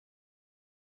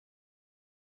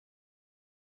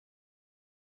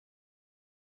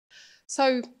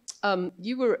So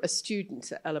you were a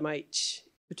student at LMH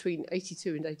between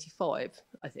 82 and 85,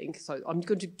 I think. So I'm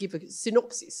going to give a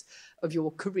synopsis of your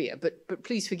career, but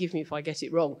please forgive me if I get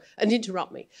it wrong and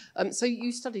interrupt me. So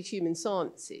you studied human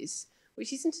sciences,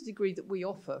 which isn't a degree that we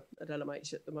offer at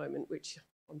LMH at the moment, which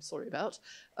I'm sorry about.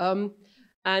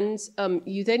 And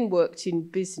you then worked in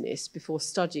business before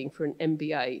studying for an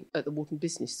MBA at the Wharton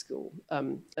Business School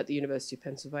at the University of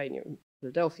Pennsylvania in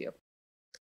Philadelphia.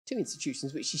 Two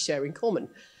institutions which you share in common.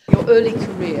 Your early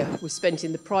career was spent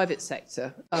in the private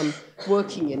sector,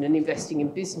 working in and investing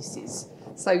in businesses.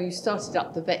 So you started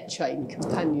up the vet chain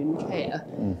Companion Care,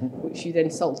 which you then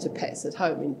sold to Pets at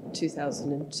Home in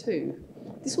 2002.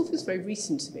 This all feels very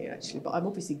recent to me, actually, but I'm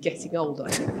obviously getting old, I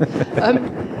think.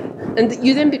 And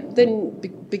you then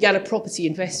began a property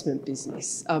investment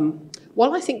business,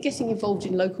 while I think getting involved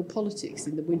in local politics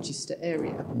in the Winchester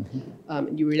area.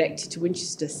 And you were elected to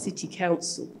Winchester City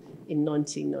Council in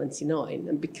 1999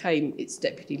 and became its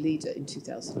deputy leader in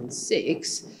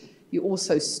 2006. You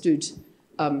also stood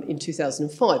in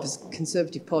 2005 as a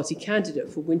Conservative Party candidate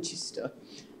for Winchester,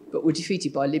 but were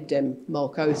defeated by Lib Dem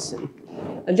Mark Osen.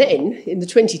 And then, in the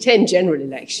 2010 general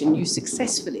election, you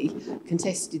successfully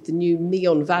contested the new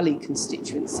Meon Valley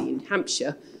constituency in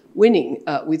Hampshire, winning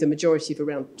with a majority of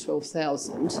around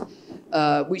 12,000,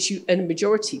 and a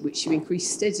majority which you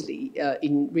increased steadily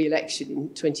in re-election in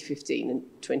 2015 and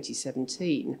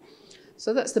 2017.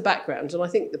 So that's the background, and I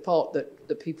think the part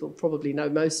that people probably know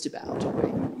most about,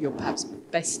 or you're perhaps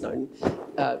best known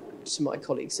to my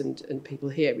colleagues and people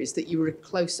here, is that you were a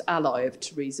close ally of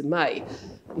Theresa May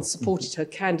and supported her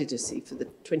candidacy for the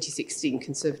 2016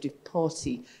 Conservative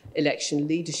Party election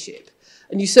leadership.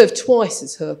 And you served twice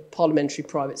as her Parliamentary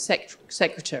Private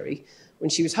Secretary, when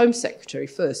she was Home Secretary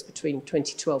first between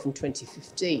 2012 and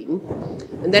 2015,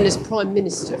 and then as Prime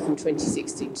Minister from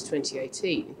 2016 to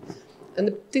 2018. And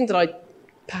the thing that I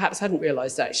perhaps hadn't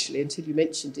realised actually until you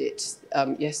mentioned it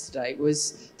yesterday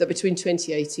was that between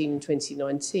 2018 and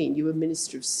 2019 you were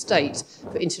Minister of State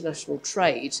for International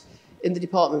Trade in the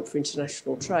Department for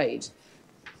International Trade.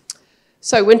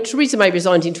 So when Theresa May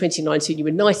resigned in 2019 you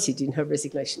were knighted in her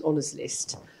resignation honours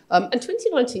list. And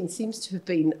 2019 seems to have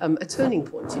been a turning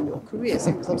point in your career,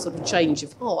 some sort of change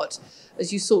of heart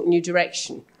as you sought a new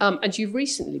direction. And you've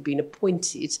recently been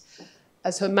appointed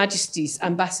as Her Majesty's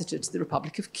ambassador to the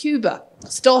Republic of Cuba,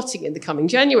 starting in the coming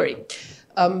January.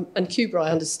 And Cuba, I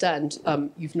understand,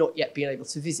 you've not yet been able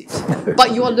to visit.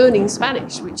 But you are learning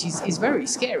Spanish, which is very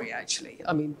scary, actually.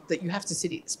 I mean, that you have to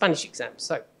sit at the Spanish exam.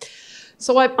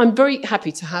 So I'm very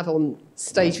happy to have on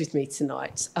stage with me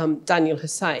tonight Danial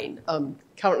Hussain,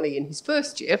 currently in his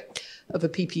first year of a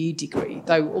PPE degree,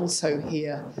 though also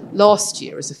here last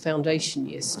year as a foundation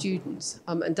year student.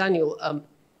 And Danial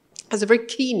has a very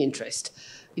keen interest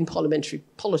in parliamentary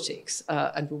politics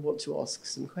and will want to ask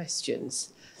some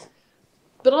questions.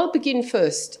 But I'll begin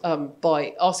first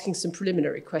by asking some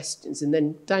preliminary questions, and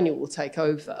then Danial will take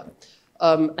over.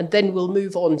 And then we'll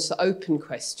move on to open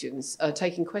questions,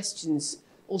 taking questions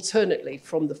alternately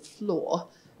from the floor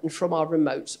and from our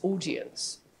remote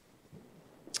audience.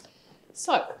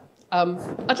 So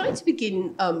I'd like to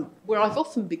begin where I've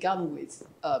often begun with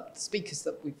speakers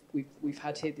that we've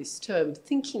had here this term,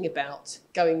 thinking about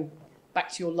going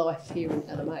back to your life here in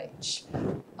LMH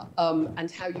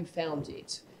and how you found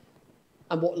it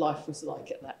and what life was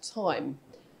like at that time.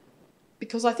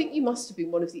 Because I think you must have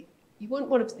been you weren't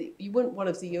one of the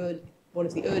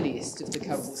earliest of the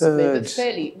cohorts, but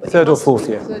fairly third or fourth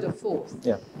year. Third or fourth.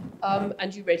 Yeah.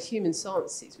 And you read human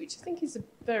sciences, which I think is a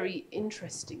very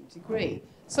interesting degree.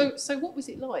 So what was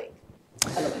it like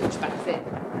back then?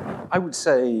 I would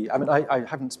say, I mean, I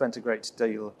haven't spent a great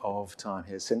deal of time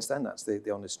here since then. That's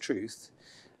the honest truth.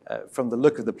 From the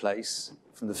look of the place,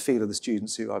 from the feel of the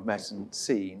students who I've met and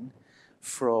seen,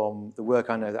 from the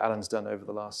work I know that Alan's done over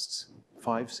the last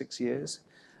 5-6 years,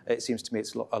 it seems to me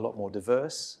it's a lot more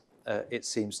diverse. It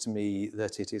seems to me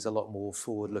that it is a lot more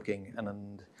forward-looking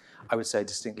and I would say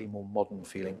distinctly more modern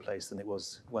feeling place than it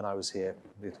was when I was here.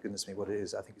 Goodness me, what it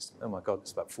is, I think it's, oh my God,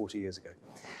 it's about 40 years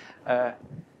ago.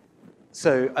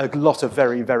 So a lot of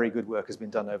very, very good work has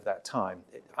been done over that time.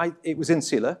 It was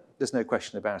insular, there's no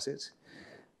question about it.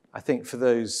 I think for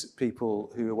those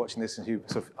people who are watching this and who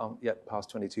sort of aren't yet past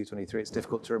 22, 23, it's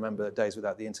difficult to remember days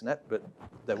without the internet, but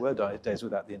there were days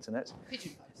without the internet.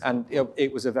 And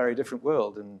it was a very different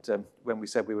world. And when we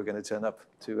said we were going to turn up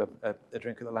to a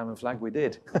drink at the Lamb and Flag, we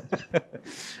did.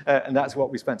 And that's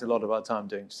what we spent a lot of our time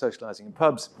doing, socialising in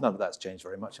pubs. None of that's changed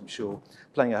very much, I'm sure.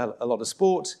 Playing a lot of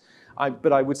sport.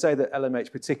 But I would say that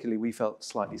LMH particularly, we felt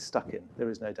slightly stuck in. There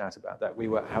is no doubt about that. We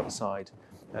were outside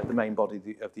the main body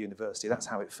of the university. That's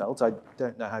how it felt. I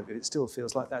don't know how it still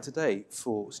feels like that today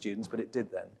for students, but it did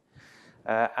then.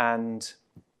 And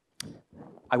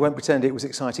I won't pretend it was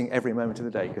exciting every moment of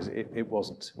the day, because it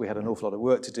wasn't. We had an awful lot of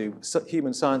work to do.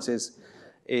 Human sciences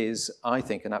is, I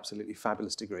think, an absolutely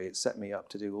fabulous degree. It set me up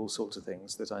to do all sorts of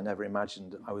things that I never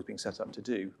imagined I was being set up to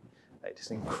do. It's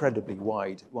an incredibly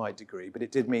wide degree, but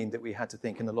it did mean that we had to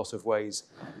think in a lot of ways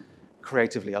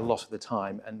creatively a lot of the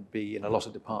time and be in a lot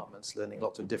of departments, learning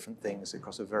lots of different things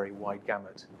across a very wide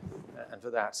gamut. And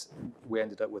for that, we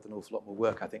ended up with an awful lot more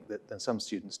work, I think, than some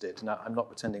students did. Now, I'm not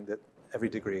pretending that every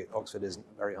degree at Oxford isn't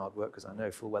very hard work, because I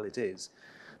know full well it is.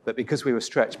 But because we were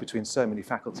stretched between so many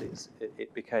faculties,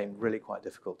 it became really quite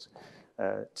difficult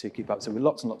to keep up. So we had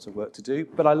lots and lots of work to do.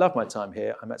 But I love my time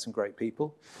here. I met some great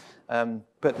people.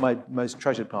 But my most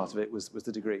treasured part of it was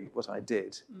the degree, what I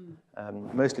did,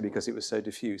 mostly because it was so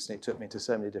diffuse and it took me into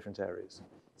so many different areas.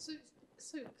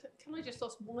 So can I just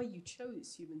ask why you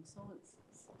chose human sciences?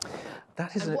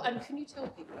 That is and can you tell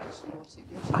people actually what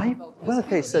it involves? Well,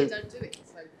 okay, so don't do it.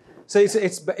 So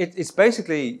it's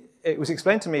basically, it was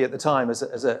explained to me at the time as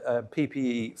a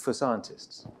PPE for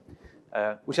scientists,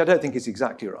 which I don't think is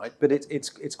exactly right, but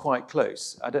it's quite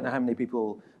close. I don't know how many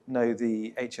people know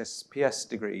the HSPS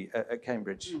degree at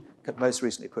Cambridge, most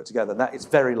recently put together. That it's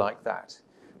very like that,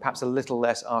 perhaps a little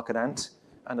less arcadant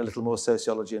and a little more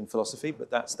sociology and philosophy, but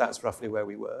that's roughly where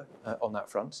we were on that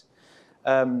front.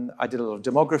 I did a lot of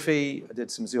demography, I did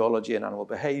some zoology and animal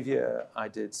behavior, I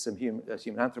did some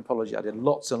human anthropology, I did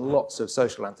lots and lots of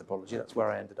social anthropology. That's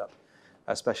where I ended up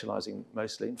specialising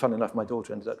mostly. And funnily enough, my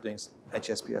daughter ended up doing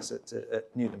HSPS at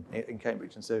Newnham in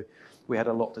Cambridge, and so we had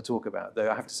a lot to talk about, though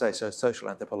I have to say, so social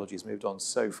anthropology has moved on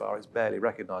so far, it's barely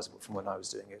recognisable from when I was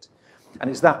doing it. And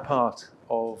it's that part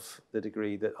of the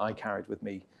degree that I carried with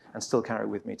me and still carry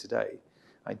with me today.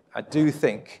 I do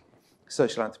think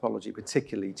social anthropology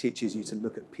particularly teaches you to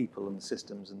look at people and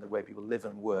systems and the way people live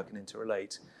and work and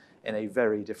interrelate in a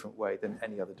very different way than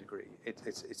any other degree.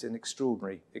 It's an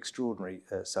extraordinary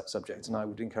subject, and I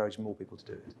would encourage more people to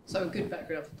do it. So a good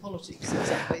background for politics,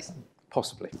 exactly.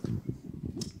 Possibly.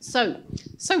 So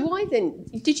why then,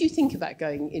 did you think about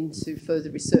going into further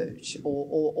research,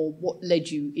 or what led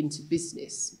you into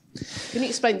business? Can you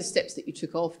explain the steps that you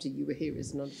took after you were here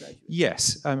as an undergraduate?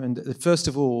 Yes, and first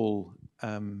of all,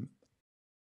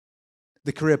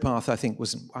 the career path, I think,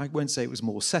 I won't say it was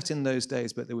more set in those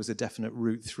days, but there was a definite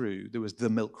route through. There was the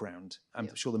milk round. I'm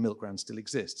sure the milk round still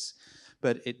exists.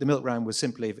 But the milk round was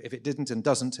simply, if it didn't and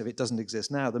doesn't, if it doesn't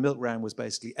exist now, the milk round was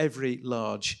basically every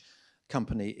large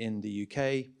company in the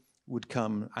UK would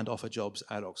come and offer jobs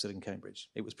at Oxford and Cambridge.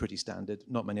 It was pretty standard.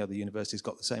 Not many other universities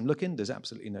got the same look in. There's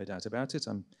absolutely no doubt about it.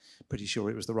 I'm pretty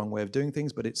sure it was the wrong way of doing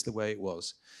things, but it's the way it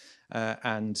was.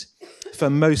 And for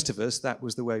most of us, that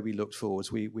was the way we looked forwards.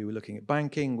 We were looking at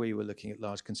banking, we were looking at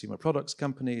large consumer products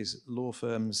companies, law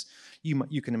firms.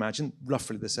 You can imagine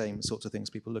roughly the same sorts of things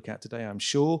people look at today, I'm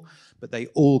sure, but they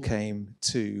all came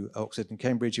to Oxford and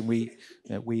Cambridge, and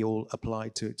we all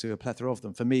applied to a plethora of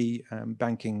them. For me,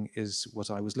 banking is what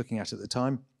I was looking at the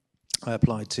time. I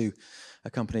applied to a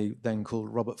company then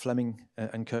called Robert Fleming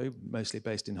 & Co., mostly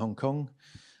based in Hong Kong.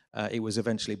 It was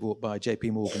eventually bought by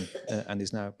JP Morgan and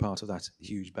is now part of that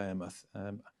huge behemoth.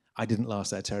 I didn't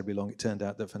last there terribly long. It turned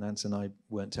out that finance and I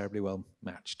weren't terribly well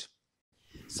matched.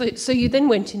 So you then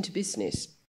went into business.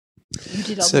 You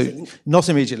did other things? Not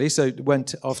immediately. So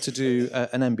went off to do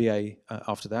an MBA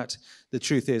after that. The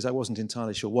truth is I wasn't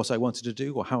entirely sure what I wanted to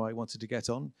do or how I wanted to get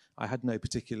on. I had no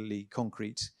particularly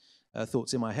concrete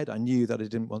thoughts in my head. I knew that I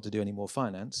didn't want to do any more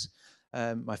finance.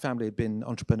 My family had been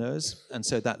entrepreneurs, and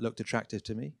so that looked attractive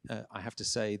to me. I have to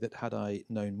say that had I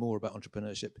known more about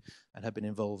entrepreneurship and had been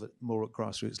involved more at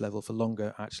grassroots level for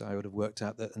longer, actually I would have worked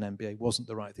out that an MBA wasn't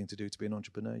the right thing to do to be an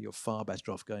entrepreneur. You're far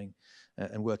better off going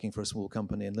and working for a small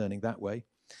company and learning that way.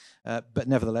 But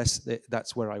nevertheless,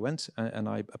 that's where I went, and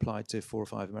I applied to 4 or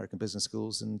 5 American business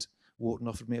schools, and Wharton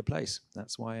offered me a place.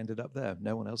 That's why I ended up there.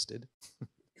 No one else did.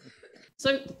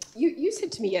 So you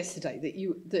said to me yesterday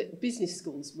that business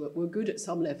schools were good at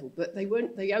some level, but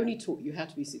they only taught you how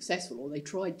to be successful, or they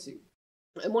tried to.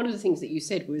 And one of the things that you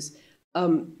said was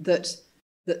that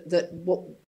what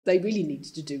they really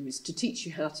needed to do was to teach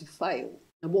you how to fail,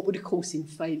 and what would a course in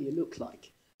failure look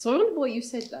like. So I wonder why you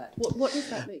said that. What does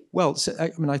that mean? Well,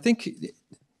 I think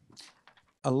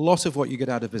a lot of what you get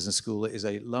out of business school is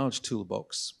a large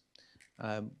toolbox.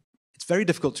 It's very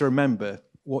difficult to remember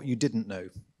what you didn't know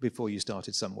before you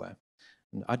started somewhere.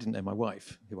 And I didn't know my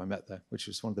wife, who I met there, which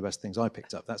was one of the best things I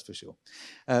picked up, that's for sure.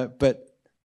 But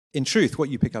in truth, what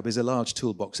you pick up is a large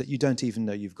toolbox that you don't even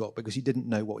know you've got because you didn't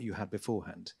know what you had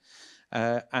beforehand.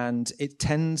 And it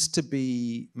tends to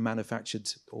be manufactured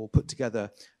or put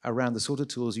together around the sort of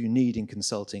tools you need in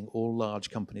consulting all large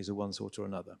companies of one sort or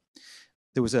another.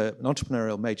 There was an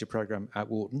entrepreneurial major program at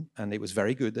Wharton, and it was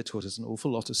very good. They taught us an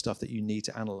awful lot of stuff that you need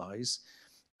to analyze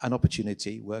an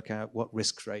opportunity, work out what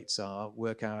risk rates are,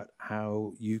 work out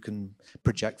how you can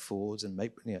project forwards and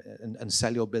make, and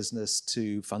sell your business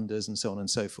to funders and so on and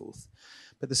so forth.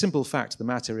 But the simple fact of the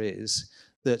matter is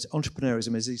that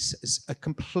entrepreneurism is a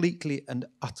completely and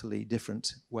utterly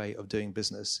different way of doing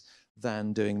business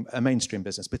than doing a mainstream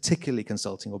business, particularly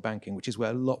consulting or banking, which is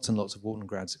where lots and lots of Wharton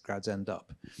grads end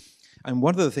up. And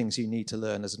one of the things you need to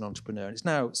learn as an entrepreneur, and it's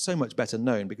now so much better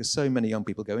known because so many young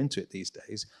people go into it these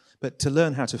days, but to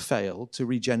learn how to fail, to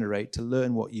regenerate, to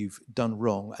learn what you've done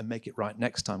wrong and make it right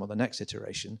next time on the next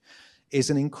iteration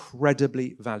is an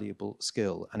incredibly valuable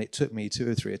skill. And it took me 2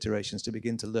 or 3 iterations to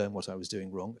begin to learn what I was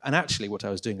doing wrong. And actually what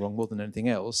I was doing wrong more than anything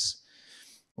else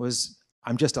was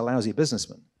I'm just a lousy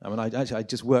businessman. I mean, I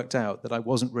just worked out that I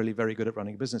wasn't really very good at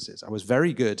running businesses. I was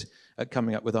very good at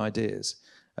coming up with ideas.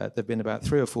 There have been about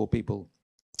 3 or 4 people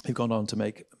who've gone on to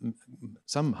make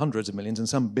some hundreds of millions and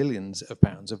some billions of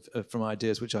pounds from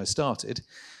ideas which I started,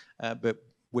 but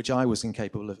which I was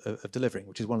incapable of delivering,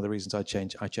 which is one of the reasons I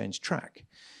changed track.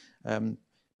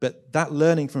 But that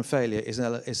learning from failure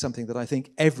is something that I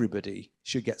think everybody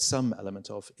should get some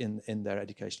element of in their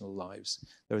educational lives.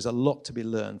 There is a lot to be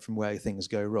learned from where things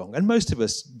go wrong. And most of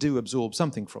us do absorb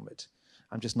something from it.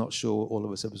 I'm just not sure all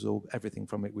of us absorb everything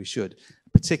from it we should,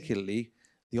 particularly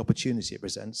the opportunity it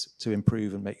presents to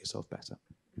improve and make yourself better.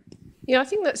 Yeah, I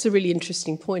think that's a really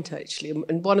interesting point, actually.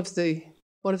 And one of the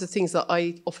things that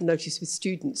I often notice with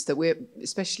students, that we're,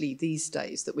 especially these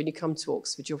days, that when you come to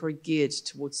Oxford, you're very geared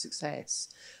towards success.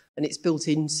 And it's built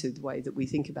into the way that we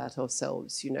think about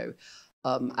ourselves,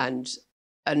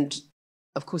 and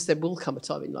of course there will come a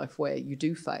time in life where you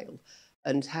do fail,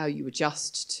 and how you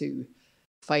adjust to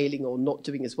failing or not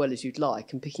doing as well as you'd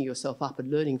like and picking yourself up and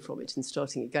learning from it and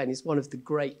starting again is one of the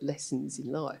great lessons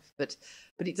in life. But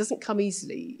it doesn't come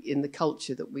easily in the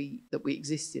culture that we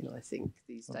exist in, I think,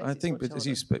 these days. I think, but as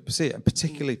you see it,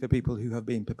 particularly for people who have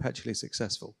been perpetually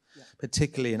successful,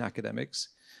 particularly in academics,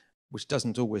 which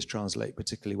doesn't always translate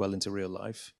particularly well into real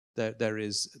life, there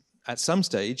is, at some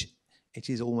stage, it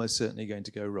is almost certainly going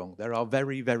to go wrong. There are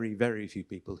very, very, very few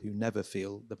people who never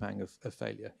feel the pang of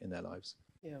failure in their lives.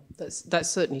 Yeah, that's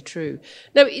certainly true.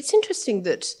 Now, it's interesting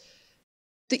that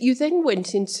you then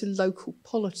went into local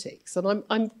politics, and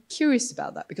I'm curious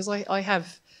about that because I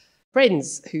have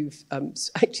friends who've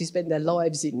actually spent their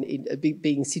lives in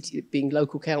being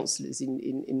local councillors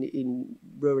in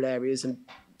rural areas and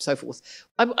so forth.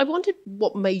 I wondered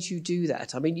what made you do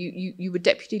that. I mean, you were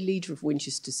deputy leader of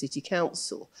Winchester City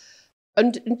Council,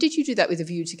 and did you do that with a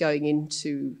view to going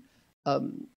into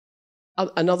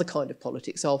another kind of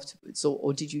politics afterwards,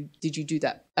 or did you do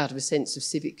that out of a sense of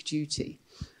civic duty,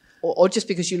 or just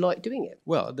because you liked doing it?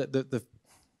 Well,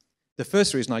 the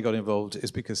first reason I got involved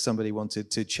is because somebody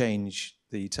wanted to change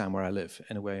the town where I live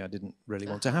in a way I didn't really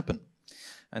want to happen.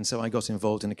 And so I got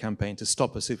involved in a campaign to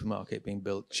stop a supermarket being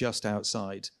built just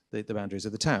outside the boundaries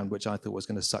of the town, which I thought was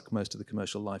going to suck most of the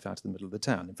commercial life out of the middle of the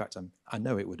town. In fact, I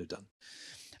know it would have done.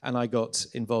 And I got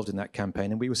involved in that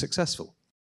campaign, and we were successful.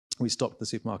 We stopped the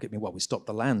supermarket we stopped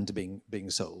the land being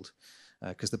sold,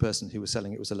 because the person who was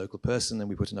selling it was a local person, and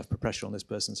we put enough pressure on this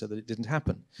person so that it didn't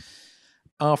happen.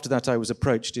 After that, I was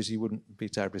approached, as you wouldn't be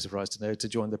terribly surprised to know, to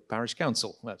join the parish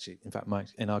council. Actually, in fact,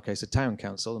 in our case, a town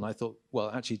council. And I thought,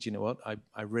 well, actually, do you know what?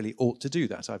 I really ought to do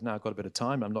that. I've now got a bit of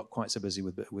time. I'm not quite so busy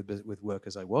with work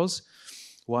as I was.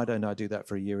 Why don't I do that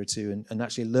for a year or two and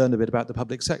actually learn a bit about the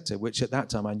public sector, which at that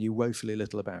time I knew woefully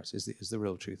little about, is the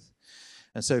real truth.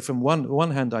 And so from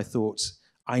one hand, I thought,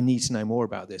 I need to know more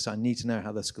about this. I need to know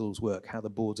how the schools work, how the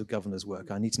boards of governors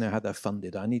work. I need to know how they're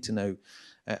funded. I need to know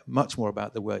much more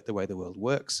about the way the world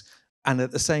works. And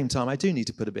at the same time, I do need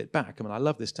to put a bit back. I mean, I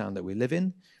love this town that we live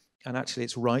in. And actually,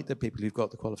 it's right that people who've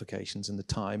got the qualifications and the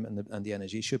time and the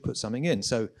energy should put something in.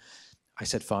 So I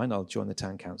said, fine, I'll join the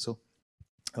town council.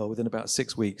 Within about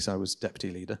 6 weeks, I was deputy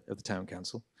leader of the town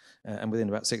council. And within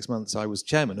about 6 months, I was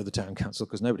chairman of the town council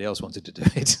because nobody else wanted to do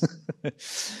it.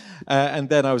 And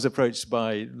then I was approached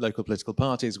by local political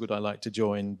parties. Would I like to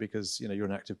join because you're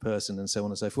an active person and so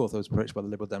on and so forth. I was approached by the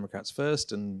Liberal Democrats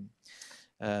first, and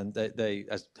they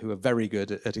who are very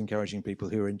good at encouraging people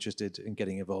who are interested in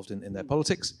getting involved in their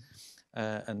politics.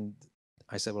 And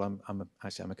I said, well, I'm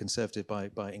a Conservative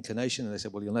by inclination. And they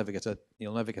said, well, you'll never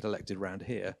get elected round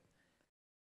here.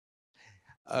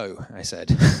 Oh, I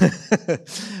said.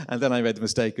 And then I made the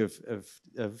mistake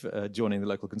of joining the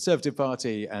local Conservative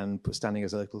Party and standing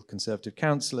as a local Conservative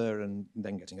councillor and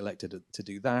then getting elected to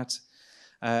do that.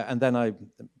 And then I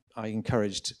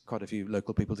encouraged quite a few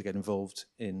local people to get involved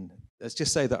in, let's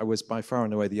just say that I was by far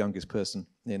and away the youngest person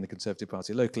in the Conservative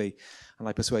Party locally, and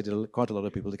I persuaded quite a lot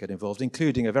of people to get involved,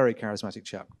 including a very charismatic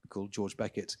chap called George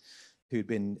Beckett, who'd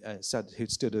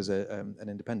stood as an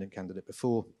independent candidate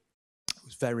before.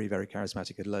 Was very, very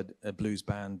charismatic, had led a blues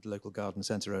band, local garden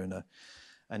centre owner,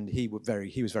 and he was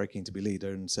very keen to be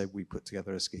leader, and so we put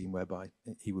together a scheme whereby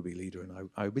he would be leader and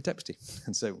I would be deputy.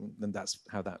 And so then that's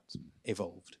how that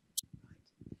evolved.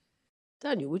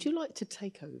 Daniel, would you like to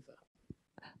take over?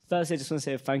 First, I just want to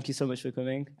say thank you so much for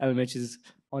coming. LMH is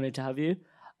honoured to have you.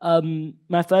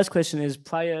 My first question is,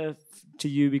 prior to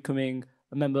you becoming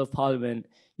a Member of Parliament,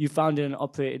 you founded and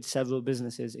operated several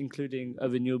businesses, including a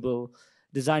renewable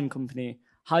design company.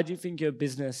 How do you think your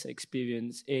business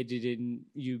experience aided in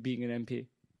you being an MP?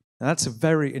 Now, that's a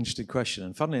very interesting question,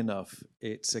 and funnily enough,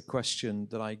 it's a question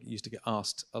that I used to get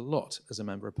asked a lot as a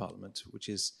Member of Parliament, which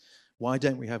is, why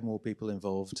don't we have more people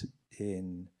involved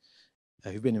in,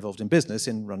 who've been involved in business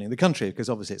in running the country? Because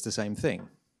obviously it's the same thing.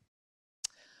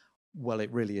 Well,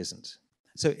 it really isn't.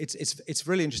 So it's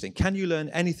really interesting. Can you learn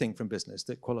anything from business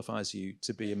that qualifies you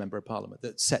to be a Member of Parliament,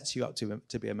 that sets you up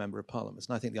to be a Member of Parliament?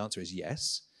 And I think the answer is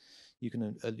yes. You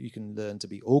can learn to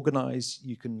be organised.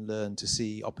 You can learn to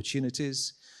see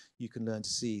opportunities. You can learn to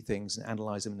see things and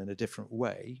analyse them in a different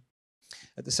way.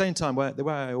 At the same time, the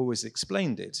way I always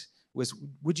explained it was,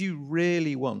 would you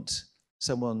really want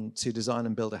someone to design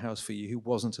and build a house for you who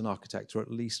wasn't an architect or at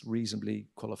least reasonably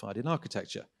qualified in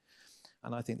architecture?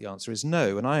 And I think the answer is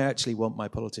no. And I actually want my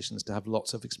politicians to have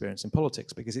lots of experience in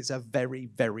politics because it's a very,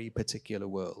 very particular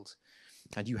world.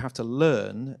 And you have to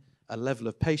learn a level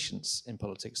of patience in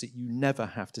politics that you never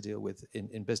have to deal with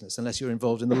in business unless you're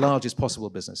involved in the largest possible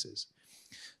businesses.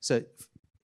 So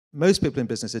most people in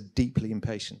business are deeply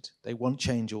impatient. They want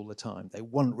change all the time. They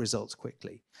want results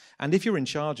quickly. And if you're in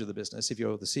charge of the business, if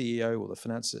you're the CEO or the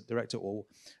finance director or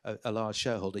a large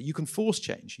shareholder, you can force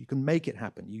change. You can make it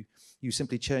happen. You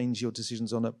simply change your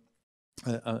decisions on a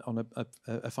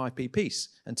 5p piece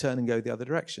and turn and go the other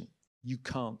direction. You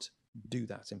can't do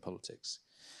that in politics.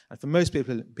 And for most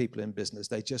people in business,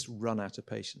 they just run out of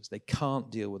patience. They can't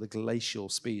deal with the glacial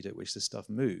speed at which this stuff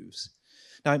moves.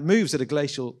 Now, it moves at a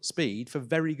glacial speed for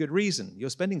very good reason. You're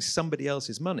spending somebody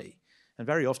else's money, and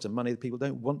very often money that people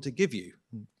don't want to give you,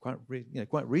 quite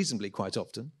reasonably quite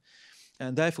often.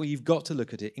 And therefore, you've got to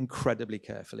look at it incredibly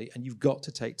carefully, and you've got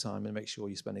to take time and make sure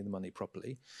you're spending the money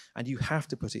properly. And you have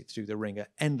to put it through the ringer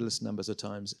endless numbers of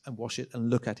times and wash it and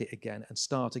look at it again and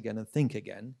start again and think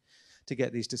again to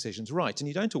get these decisions right. And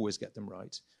you don't always get them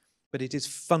right, but it is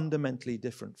fundamentally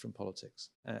different from politics,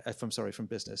 from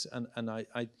business. And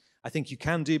I think you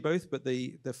can do both, but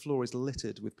the floor is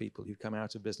littered with people who've come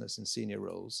out of business in senior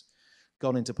roles,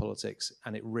 gone into politics,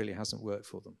 and it really hasn't worked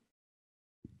for them.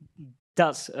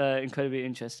 That's incredibly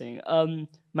interesting.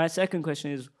 My second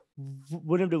question is,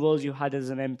 one of the roles you had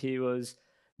as an MP was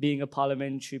being a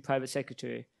Parliamentary Private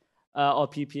Secretary, or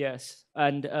PPS,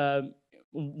 and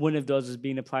one of those is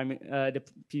being the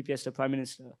PPS, the Prime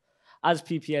Minister. As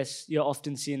PPS, you're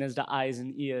often seen as the eyes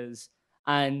and ears,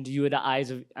 and you were the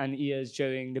eyes and ears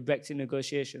during the Brexit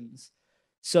negotiations.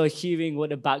 So hearing what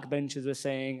the backbenchers were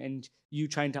saying and you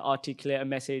trying to articulate a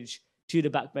message to the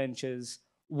backbenchers,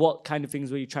 what kind of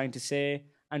things were you trying to say,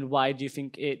 and why do you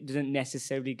think it didn't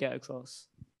necessarily get across?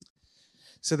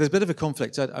 So there's a bit of a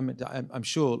conflict. I'm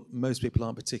sure most people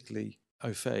aren't particularly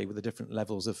au fait with the different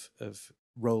levels of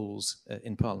roles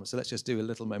in Parliament. So let's just do a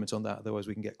little moment on that, otherwise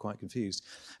we can get quite confused.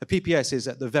 A PPS is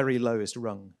at the very lowest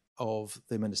rung of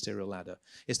the ministerial ladder.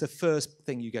 It's the first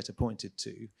thing you get appointed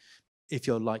to if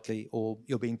you're likely or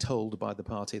you're being told by the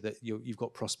party that you've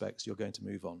got prospects, you're going to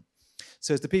move on.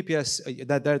 So as the PPS,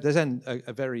 there's then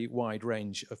a very wide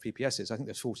range of PPSs. I think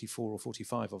there's 44 or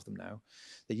 45 of them now.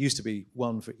 There used to be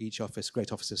one for each office,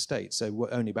 Great Office of State, so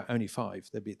only 5.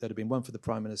 There'd have been one for the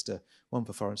Prime Minister, one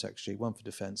for Foreign Secretary, one for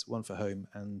Defence, one for Home,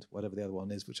 and whatever the other one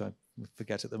is, which I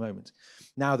forget at the moment.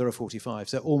 Now there are 45,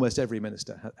 so almost every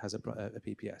minister has a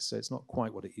PPS, so it's not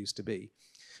quite what it used to be.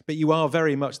 But you are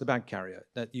very much the bag carrier,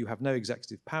 that you have no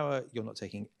executive power, you're not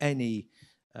taking any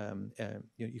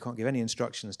you can't give any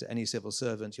instructions to any civil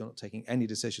servant, you're not taking any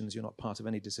decisions, you're not part of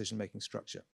any decision-making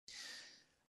structure.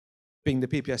 Being the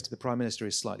PPS to the Prime Minister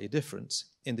is slightly different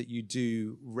in that you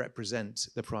do represent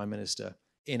the Prime Minister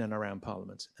in and around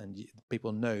Parliament, and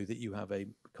people know that you have a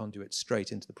conduit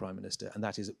straight into the Prime Minister, and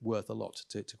that is worth a lot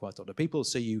to quite a lot of people,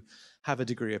 so you have a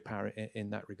degree of power in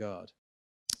that regard.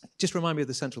 Just remind me of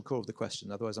the central core of the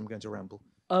question, otherwise I'm going to ramble.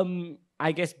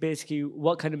 I guess basically,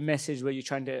 what kind of message were you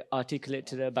trying to articulate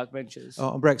to the backbenchers?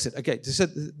 On Brexit, okay. So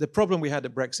the problem we had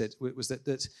at Brexit was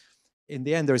that in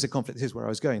the end there is a conflict. This is where I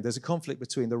was going. There's a conflict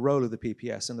between the role of the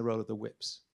PPS and the role of the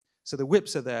whips. So the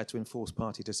whips are there to enforce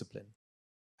party discipline.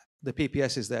 The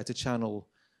PPS is there to channel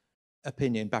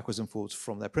opinion backwards and forwards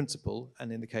from their principal,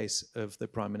 and in the case of the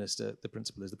Prime Minister, the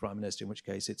principal is the Prime Minister, in which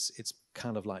case it's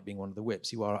kind of like being one of the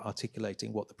whips. You are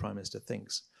articulating what the Prime Minister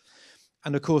thinks.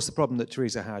 And of course, the problem that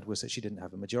Theresa had was that she didn't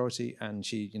have a majority, and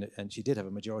she did have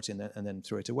a majority, and then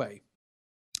threw it away.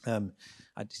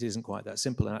 It isn't quite that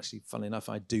simple, and actually, funnily enough,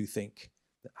 I do think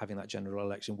that having that general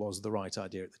election was the right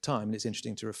idea at the time, and it's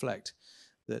interesting to reflect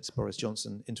that Boris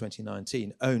Johnson in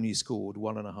 2019 only scored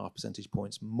 1.5 percentage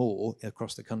points more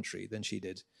across the country than she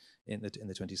did in the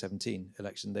 2017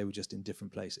 election. They were just in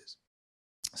different places.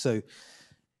 So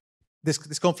this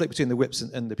conflict between the whips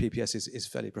and the PPS is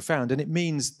fairly profound, and it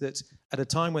means that at a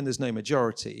time when there's no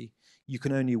majority, you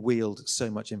can only wield so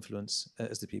much influence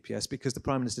as the PPS, because the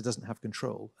Prime Minister doesn't have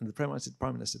control, and the Prime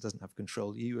Minister doesn't have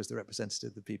control. You, as the representative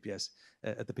of the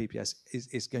PPS,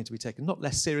 is going to be taken not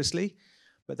less seriously,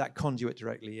 but that conduit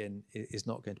directly in is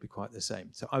not going to be quite the same.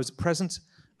 So I was present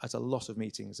at a lot of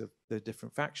meetings of the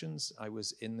different factions. I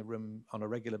was in the room on a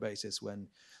regular basis when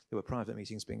there were private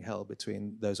meetings being held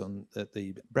between those on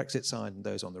the Brexit side and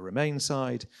those on the Remain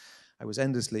side. I was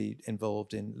endlessly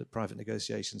involved in private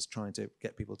negotiations trying to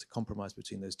get people to compromise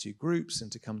between those two groups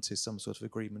and to come to some sort of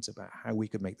agreement about how we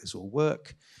could make this all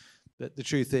work. But the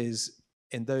truth is,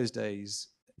 in those days,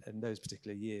 in those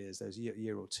particular years, those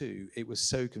year or two, it was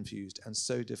so confused and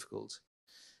so difficult,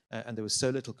 and there was so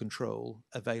little control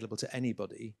available to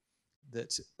anybody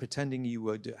that pretending you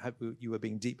were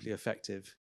being deeply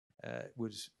effective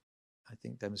would, I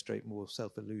think, demonstrate more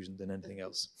self-illusion than anything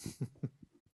else.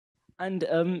 And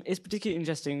it's particularly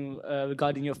interesting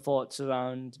regarding your thoughts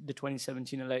around the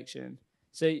 2017 election.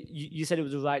 So you said it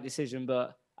was the right decision,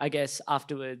 but I guess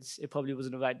afterwards it probably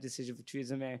wasn't the right decision for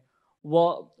Theresa May.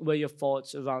 What were your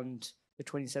thoughts around the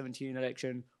 2017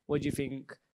 election? What do you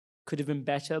think could have been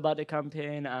better about the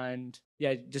campaign? And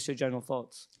yeah, just your general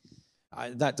thoughts.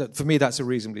 For me, that's a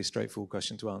reasonably straightforward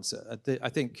question to answer. I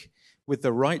think with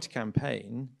the right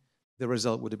campaign, the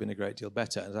result would have been a great deal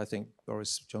better. And I think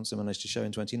Boris Johnson managed to show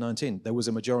in 2019. There was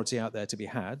a majority out there to be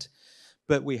had,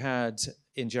 but we had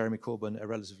in Jeremy Corbyn a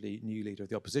relatively new leader of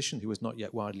the opposition who was not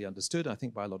yet widely understood, I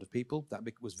think, by a lot of people. That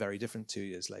was very different 2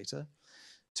 years later.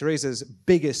 Theresa's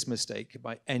biggest mistake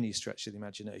by any stretch of the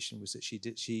imagination was that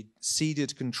she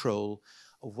ceded control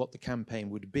of what the campaign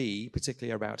would be,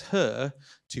 particularly about her,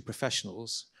 to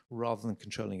professionals rather than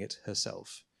controlling it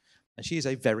herself. And she is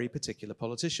a very particular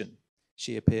politician.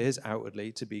 She appears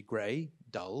outwardly to be grey,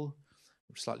 dull,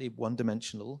 slightly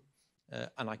one-dimensional,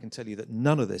 and I can tell you that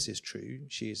none of this is true.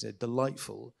 She is a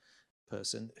delightful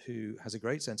person who has a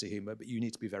great sense of humour, but you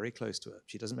need to be very close to her.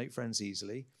 She doesn't make friends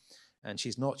easily. And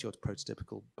she's not your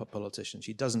prototypical politician.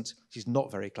 She's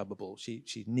not very clubbable.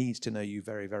 She needs to know you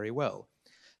very, very well.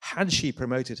 Had she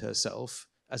promoted herself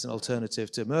as an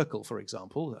alternative to Merkel, for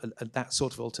example, that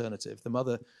sort of alternative, the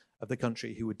mother of the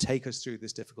country who would take us through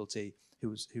this difficulty, who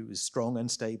was strong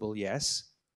and stable, yes,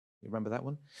 you remember that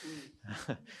one?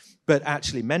 But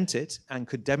actually meant it and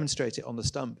could demonstrate it on the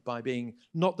stump by being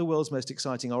not the world's most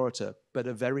exciting orator, but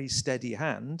a very steady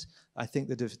hand. I think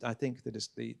that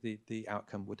the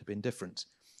outcome would have been different.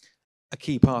 A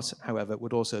key part, however,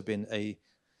 would also have been a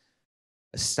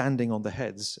standing on the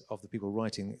heads of the people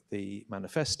writing the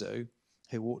manifesto,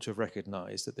 who ought to have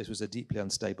recognised that this was a deeply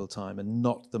unstable time and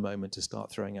not the moment to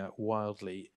start throwing out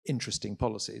wildly interesting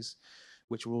policies,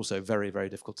 which were also very, very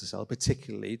difficult to sell,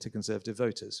 particularly to Conservative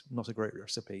voters. Not a great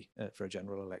recipe for a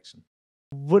general election.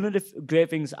 One of the great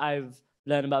things I've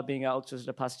learned about being at Oxford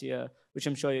the past year, which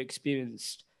I'm sure you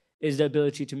experienced, is the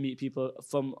ability to meet people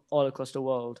from all across the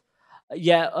world.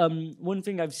 One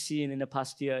thing I've seen in the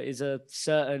past year is a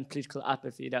certain political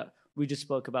apathy that we just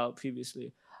spoke about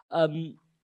previously.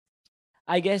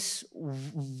 I guess,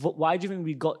 why do you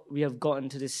think we have gotten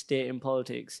to this state in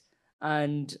politics,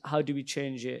 and how do we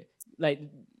change it? Like,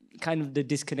 kind of the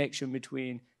disconnection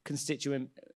between constituent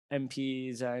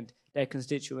MPs and their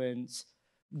constituents,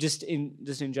 just in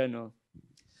general.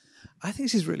 I think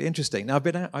this is really interesting. Now,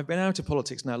 I've been out of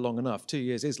politics now long enough. 2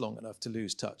 years is long enough to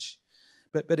lose touch,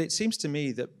 but it seems to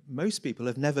me that most people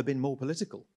have never been more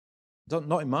political.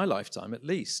 Not in my lifetime, at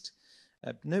least.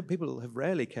 No, people have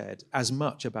rarely cared as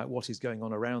much about what is going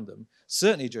on around them,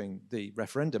 certainly during the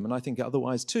referendum, and I think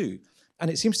otherwise too.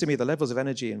 And it seems to me the levels of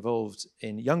energy involved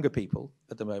in younger people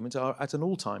at the moment are at an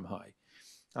all-time high.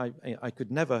 I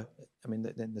could never, I mean,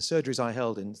 in the surgeries I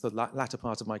held in the latter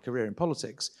part of my career in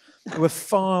politics, there were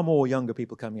far more younger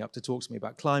people coming up to talk to me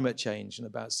about climate change and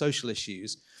about social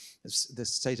issues, the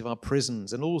state of our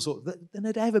prisons and all sorts, than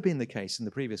had ever been the case in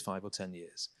the previous 5 or 10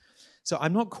 years. So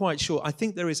I'm not quite sure. I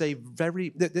think there's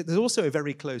also a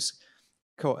very close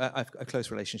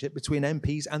relationship between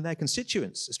MPs and their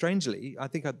constituents. Strangely, I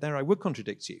think I would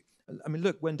contradict you. I mean,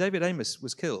 look, when David Amess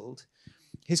was killed,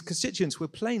 his constituents were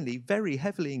plainly very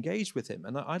heavily engaged with him.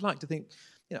 And I'd like to think,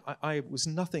 I was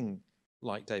nothing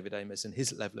like David Amess and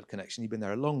his level of connection. He'd been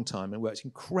there a long time and worked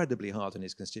incredibly hard on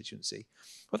his constituency.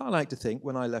 But I like to think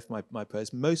when I left my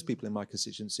post, most people in my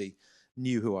constituency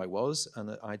knew who I was,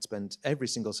 and I'd spend every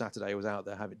single Saturday I was out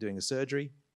there doing a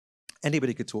surgery.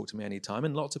 Anybody could talk to me anytime,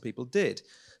 and lots of people did.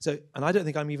 So, and I don't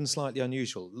think I'm even slightly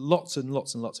unusual. Lots and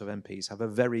lots and lots of MPs have a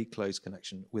very close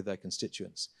connection with their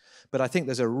constituents. But I think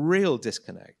there's a real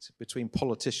disconnect between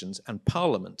politicians and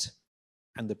Parliament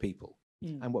and the people,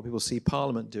 and what people see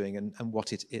Parliament doing and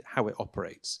how it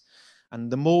operates.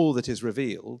 And the more that is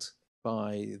revealed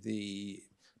by the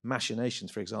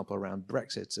machinations, for example, around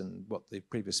Brexit and what the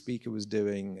previous speaker was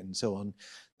doing and so on,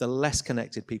 the less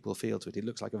connected people feel to it. It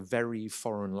looks like a very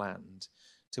foreign land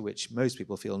to which most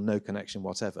people feel no connection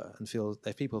whatever, and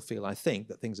people feel, I think,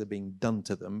 that things are being done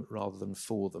to them rather than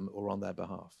for them or on their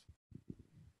behalf.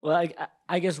 Well,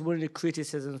 I guess one of the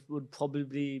criticisms would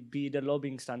probably be the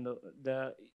lobbying scandal,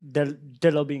 the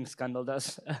lobbying scandal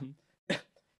that's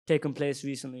taken place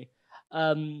recently.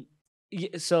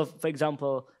 So, for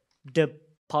example, the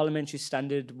Parliamentary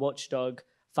Standard Watchdog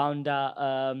found that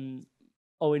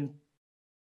Owen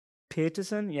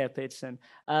Peterson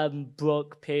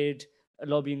broke paid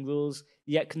lobbying rules,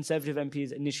 yet Conservative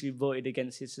MPs initially voted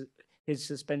against his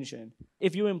suspension.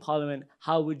 If you were in Parliament,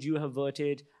 how would you have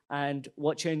voted, and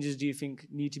what changes do you think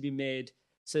need to be made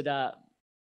so that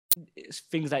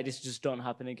things like this just don't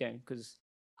happen again? Because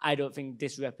I don't think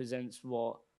this represents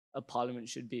what a Parliament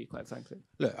should be, quite frankly.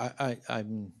 Look,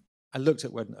 I looked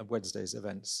at Wednesday's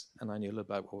events and I knew a little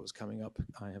about what was coming up.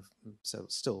 I have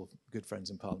still good friends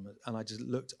in Parliament, and I just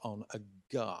looked on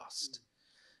aghast.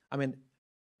 I mean,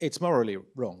 it's morally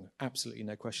wrong, absolutely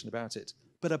no question about it.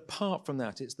 But apart from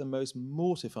that, it's the most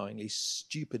mortifyingly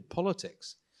stupid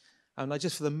politics. And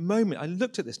for the moment, I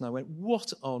looked at this and I went,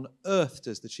 what on earth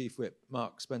does the Chief Whip,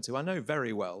 Mark Spencer, who I know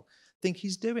very well, think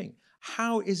he's doing?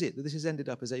 How is it that this has ended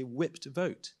up as a whipped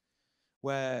vote,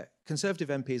 where Conservative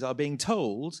MPs are being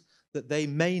told that they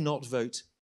may not vote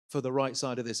for the right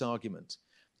side of this argument,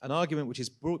 an argument which is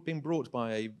being brought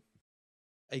by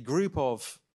a group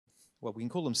of, well, we can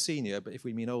call them senior, but if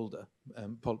we mean older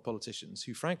politicians,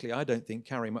 who frankly I don't think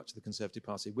carry much of the Conservative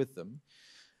Party with them,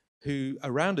 who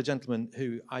around a gentleman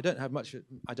who I don't have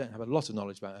a lot of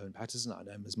knowledge about, Owen Paterson. I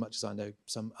know him as much as I know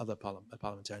some other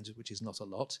parliamentarians, which is not a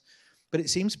lot, but it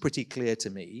seems pretty clear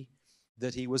to me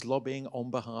that he was lobbying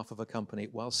on behalf of a company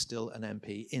while still an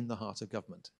MP in the heart of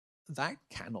government. That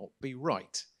cannot be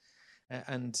right.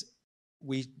 And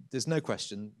there's no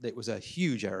question that it was a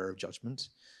huge error of judgment.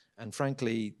 And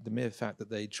frankly, the mere fact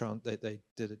that they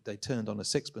turned on a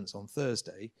sixpence on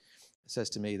Thursday says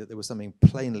to me that there was something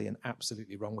plainly and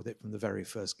absolutely wrong with it from the very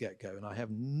first get-go. And I have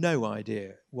no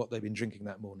idea what they've been drinking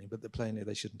that morning, but plainly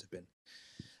they shouldn't have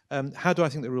been. How do I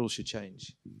think the rules should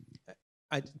change?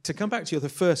 To come back to the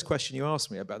first question you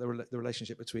asked me about the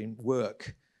relationship between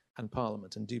work and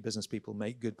Parliament, and do business people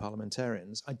make good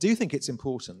parliamentarians, I do think it's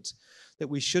important that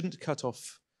we shouldn't cut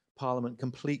off Parliament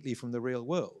completely from the real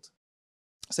world.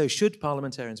 So should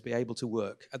parliamentarians be able to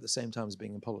work at the same time as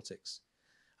being in politics?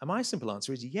 And my simple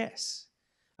answer is yes.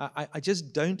 I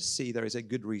just don't see there is a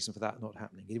good reason for that not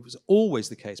happening. It was always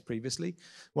the case previously.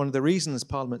 One of the reasons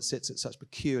Parliament sits at such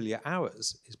peculiar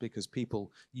hours is because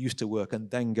people used to work and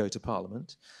then go to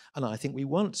Parliament. And I think we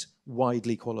want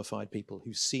widely qualified people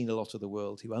who've seen a lot of the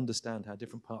world, who understand how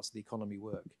different parts of the economy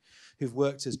work, who've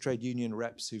worked as trade union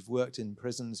reps, who've worked in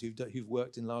prisons, who've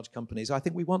worked in large companies. I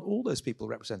think we want all those people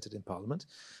represented in Parliament,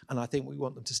 and I think we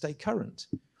want them to stay current.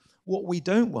 What we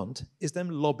don't want is them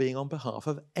lobbying on behalf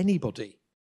of anybody.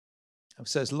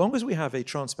 So as long as we have a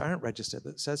transparent register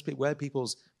that says where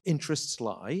people's interests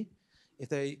lie, if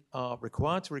they are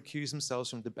required to recuse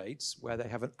themselves from debates where they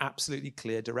have an absolutely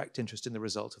clear direct interest in the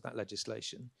result of that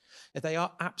legislation, if they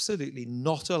are absolutely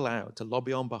not allowed to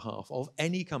lobby on behalf of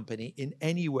any company in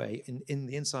any way in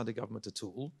the inside of government at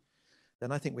all,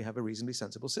 then I think we have a reasonably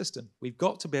sensible system. We've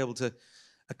got to be able to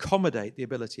accommodate the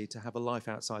ability to have a life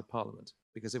outside Parliament,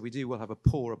 because if we do, we'll have a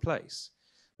poorer place.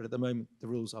 But at the moment, the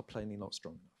rules are plainly not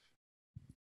strong enough.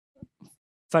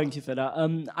 Thank you for that.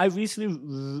 I recently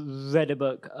read a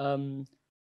book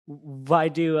why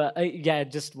do yeah,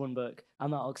 just one book.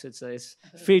 I'm at Oxford, so it's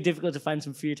pretty difficult to find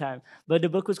some free time. But the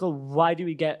book was called "Why Do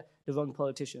We Get the Wrong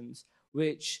Politicians,"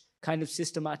 which kind of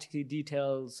systematically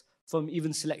details from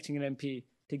even selecting an MP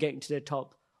to getting to the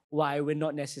top why we're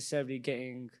not necessarily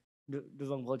getting the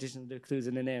wrong politicians, the clues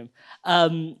in the name.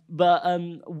 One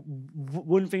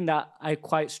thing that I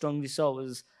quite strongly saw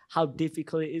was how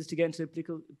difficult it is to get into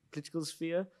the political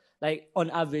sphere. Like on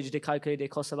average, they calculate it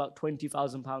costs about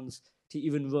 £20,000 to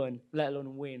even run, let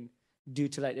alone win, due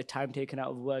to like the time taken out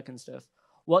of work and stuff.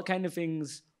 What kind of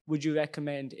things would you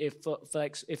recommend if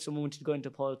if someone wanted to go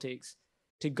into politics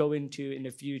to go into in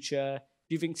the future?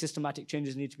 Do you think systematic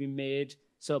changes need to be made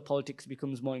so politics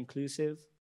becomes more inclusive?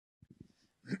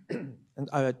 And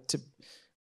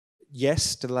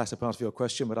yes, to the latter part of your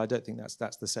question, but I don't think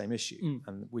that's the same issue.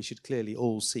 And we should clearly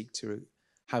all seek to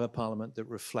have a parliament that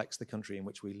reflects the country in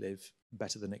which we live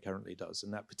better than it currently does.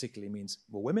 And that particularly means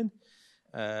more women,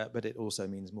 but it also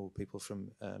means more people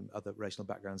from other racial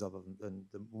backgrounds other than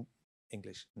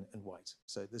English and white.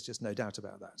 So there's just no doubt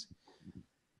about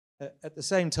that. At the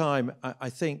same time, I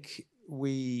think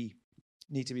we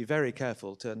need to be very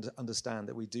careful to understand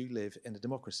that we do live in a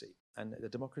democracy, and a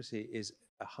democracy is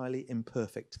a highly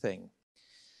imperfect thing.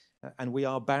 And we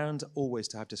are bound always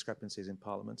to have discrepancies in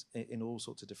Parliament in all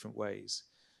sorts of different ways.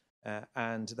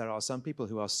 And there are some people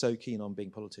who are so keen on being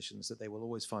politicians that they will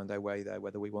always find their way there,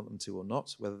 whether we want them to or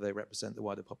not, whether they represent the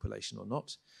wider population or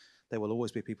not. There will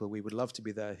always be people we would love to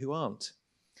be there who aren't.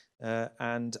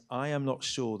 And I am not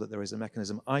sure that there is a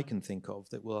mechanism I can think of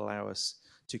that will allow us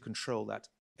to control that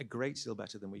a great deal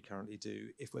better than we currently do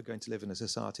if we're going to live in a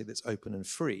society that's open and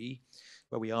free,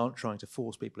 where we aren't trying to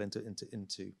force people into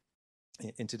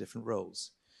different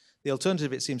roles. The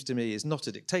alternative, it seems to me, is not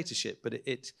a dictatorship, but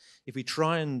if we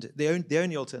try and the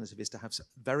only alternative is to have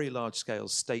very large-scale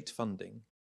state funding.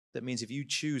 That means if you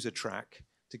choose a track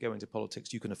to go into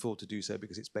politics, you can afford to do so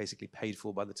because it's basically paid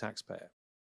for by the taxpayer.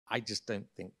 I just don't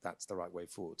think that's the right way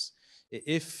forwards.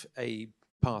 If a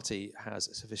party has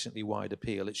a sufficiently wide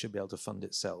appeal, it should be able to fund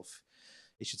itself.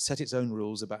 It should set its own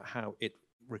rules about how it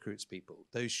recruits people.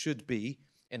 Those should be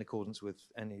in accordance with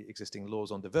any existing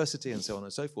laws on diversity and so on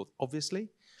and so forth, obviously.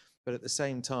 But at the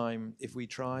same time, if we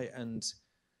try and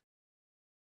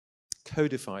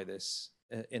codify this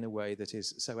in a way that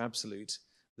is so absolute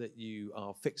that you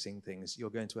are fixing things,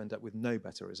 you're going to end up with no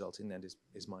better result in the end,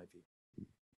 is my view.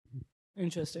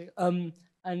 Interesting.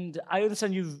 And I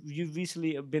understand you've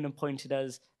recently been appointed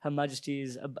as Her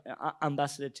Majesty's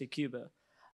ambassador to Cuba.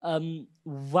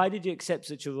 Why did you accept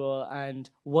such a role, and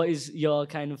what is your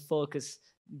kind of focus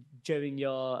during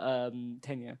your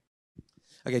tenure?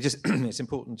 Okay, it's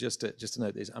important just to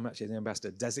note this. I'm actually the ambassador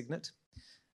designate.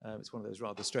 It's one of those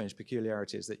rather strange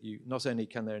peculiarities that not only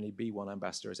can there only be one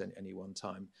ambassador at any one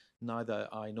time, neither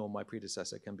I nor my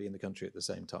predecessor can be in the country at the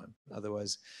same time.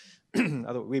 Otherwise,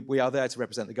 we are there to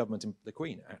represent the government and the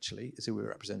Queen, actually, is who we're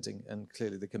representing, and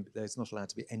clearly there's not allowed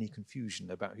to be any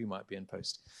confusion about who might be in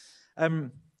post.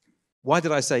 Why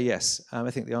did I say yes?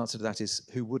 I think the answer to that is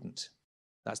who wouldn't?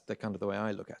 That's the kind of the way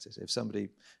I look at it. If somebody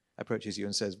approaches you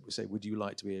and say, would you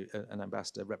like to be an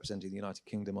ambassador representing the United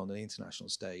Kingdom on an international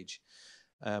stage?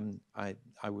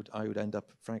 I would end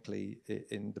up, frankly,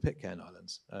 in the Pitcairn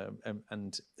Islands.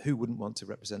 And who wouldn't want to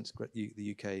represent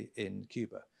the UK in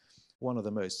Cuba? One of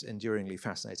the most enduringly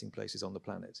fascinating places on the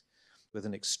planet, with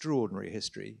an extraordinary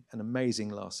history, an amazing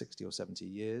last 60 or 70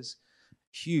 years,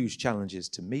 huge challenges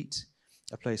to meet,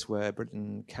 a place where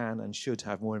Britain can and should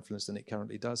have more influence than it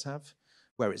currently does have,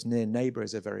 where its near neighbour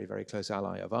is a very, very close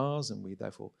ally of ours, and we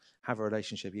therefore have a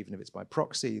relationship, even if it's by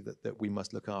proxy, that we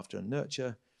must look after and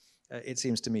nurture. It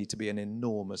seems to me to be an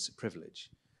enormous privilege.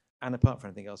 And apart from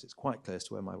anything else, it's quite close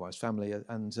to where my wife's family are,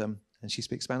 and she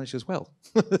speaks Spanish as well.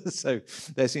 So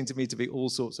there seem to me to be all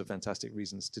sorts of fantastic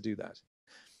reasons to do that.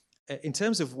 In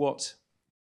terms of what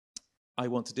I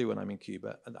want to do when I'm in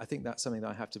Cuba, and I think that's something that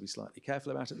I have to be slightly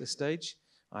careful about at this stage.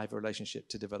 I have a relationship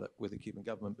to develop with the Cuban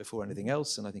government before anything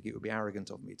else, and I think it would be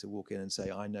arrogant of me to walk in and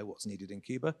say I know what's needed in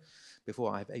Cuba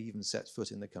before I've even set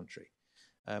foot in the country.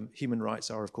 Human rights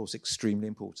are, of course, extremely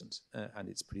important, and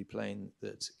it's pretty plain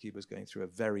that Cuba is going through a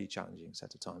very challenging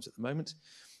set of times at the moment,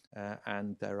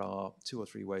 and there are 2 or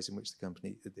 3 ways in which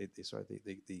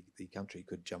the country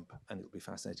could jump, and it'll be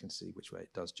fascinating to see which way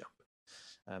it does jump.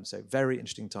 So very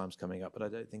interesting times coming up, but I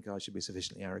don't think I should be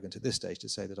sufficiently arrogant at this stage to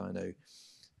say that I know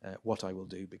what I will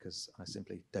do, because I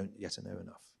simply don't yet know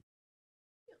enough.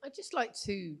 I'd just like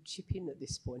to chip in at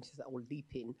this point, or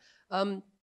leap in.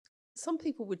 Some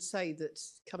people would say that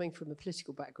coming from a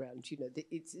political background, you know, that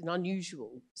it's an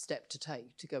unusual step to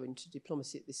take to go into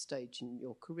diplomacy at this stage in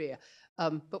your career.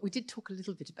 But we did talk a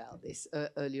little bit about this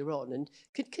earlier on. And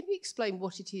can you explain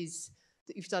what it is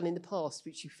that you've done in the past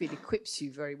which you feel equips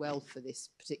you very well for this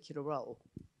particular role?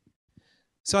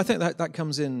 So I think that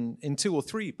comes in 2 or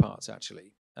 3 parts,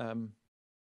 actually.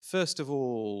 First of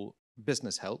all,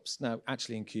 business helps. Now,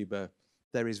 actually in Cuba,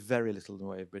 there is very little in the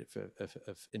way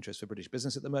of interest for British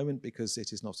business at the moment, because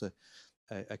it is not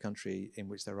a country in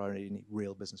which there are any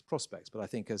real business prospects. But I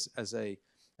think as a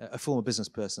former business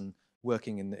person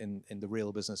working in the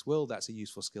real business world, that's a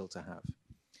useful skill to have.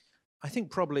 I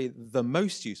think probably the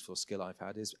most useful skill I've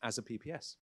had is as a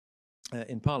PPS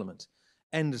in Parliament,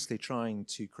 endlessly trying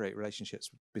to create relationships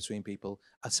between people,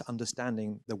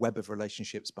 understanding the web of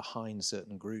relationships behind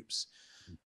certain groups,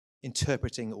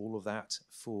 interpreting all of that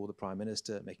for the Prime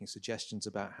Minister, making suggestions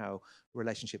about how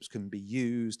relationships can be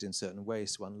used in certain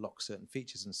ways to unlock certain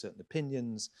features and certain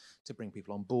opinions, to bring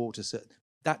people on board to certain...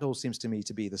 That all seems to me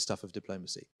to be the stuff of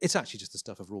diplomacy. It's actually just the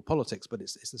stuff of raw politics, but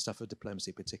it's the stuff of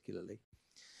diplomacy particularly.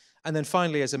 And then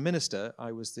finally, as a minister,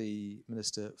 I was the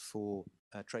Minister for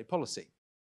Trade Policy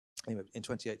in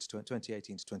 2018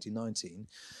 to 2019,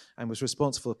 and was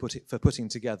responsible for putting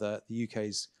together the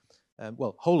UK's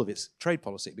whole of its trade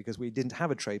policy, because we didn't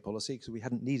have a trade policy because we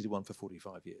hadn't needed one for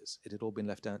 45 years. It had all been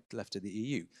left to the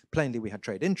EU. Plainly, we had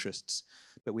trade interests,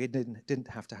 but we didn't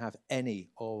have to have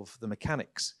any of the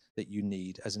mechanics that you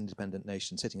need as an independent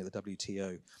nation sitting at the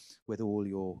WTO with all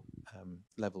your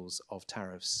levels of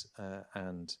tariffs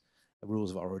and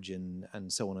rules of origin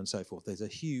and so on and so forth. There's a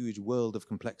huge world of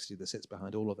complexity that sits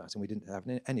behind all of that, and we didn't have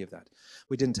any of that.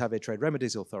 We didn't have a Trade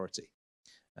Remedies Authority,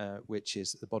 which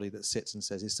is the body that sits and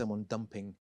says, is someone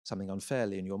dumping something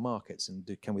unfairly in your markets, and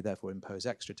can we therefore impose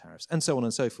extra tariffs, and so on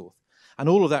and so forth. And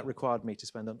all of that required me to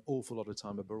spend an awful lot of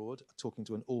time abroad, talking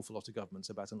to an awful lot of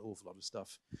governments about an awful lot of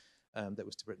stuff that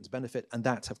was to Britain's benefit. And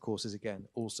that, of course, is, again,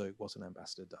 also what an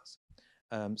ambassador does.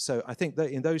 So I think that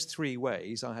in those 3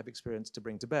 ways, I have experience to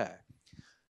bring to bear.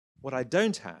 What I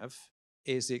don't have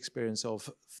is the experience of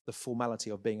the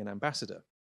formality of being an ambassador.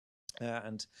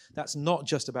 And that's not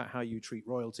just about how you treat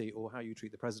royalty or how you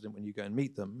treat the president when you go and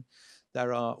meet them.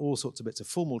 There are all sorts of bits of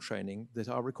formal training that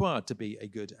are required to be a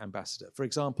good ambassador. For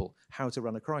example, how to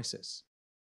run a crisis.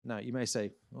 Now, you may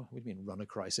say, oh, what do you mean run a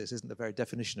crisis? Isn't the very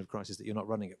definition of crisis that you're not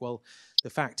running it? Well, the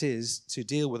fact is, to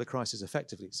deal with a crisis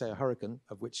effectively, say a hurricane,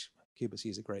 of which Cuba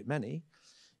sees a great many,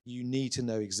 you need to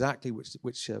know exactly which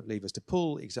levers to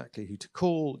pull, exactly who to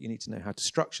call. You need to know how to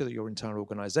structure your entire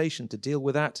organization to deal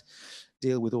with that,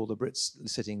 deal with all the Brits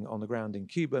sitting on the ground in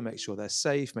Cuba, make sure they're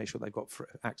safe, make sure they've got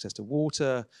access to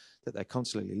water, that they're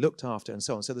constantly looked after, and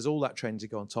so on. So there's all that training to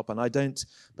go on top. And I don't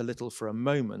belittle for a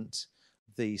moment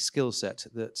the skill set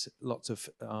that lots of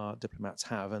our diplomats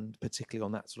have, and particularly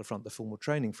on that sort of front, the formal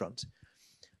training front.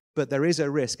 But there is a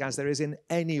risk, as there is in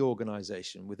any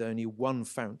organization with only one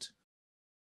fount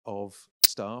of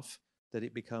staff, that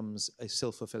it becomes a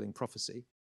self-fulfilling prophecy,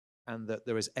 and that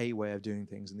there is a way of doing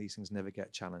things and these things never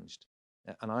get challenged.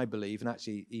 And I believe, and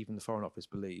actually even the Foreign Office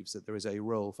believes, that there is a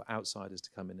role for outsiders to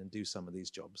come in and do some of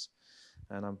these jobs.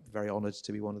 And I'm very honoured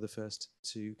to be one of the first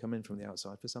to come in from the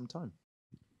outside for some time.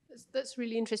 That's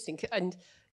really interesting. And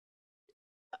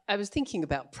I was thinking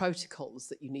about protocols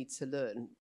that you need to learn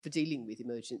for dealing with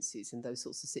emergencies and those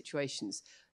sorts of situations.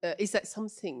 Is that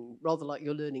something rather like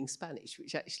you're learning Spanish,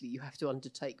 which actually you have to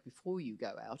undertake before you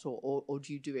go out, or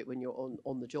do you do it when you're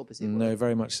on the job, as it were? No,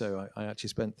 very much so. I actually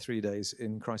spent 3 days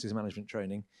in crisis management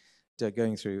training,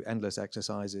 going through endless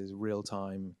exercises, real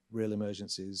time, real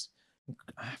emergencies.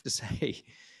 I have to say,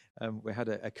 we had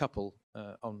a couple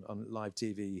on live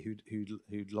TV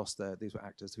who'd lost these were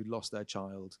actors who'd lost their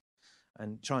child,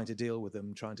 and trying to deal with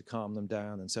them, trying to calm them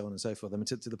down, and so on and so forth. I mean,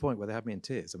 to the point where they had me in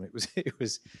tears. I mean, it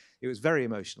was very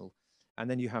emotional. And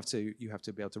then you have to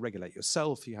be able to regulate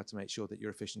yourself. You have to make sure that you're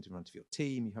efficient in front of your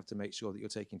team. You have to make sure that you're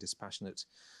taking dispassionate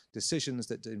decisions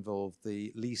that involve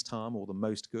the least harm or the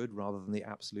most good, rather than the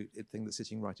absolute thing that's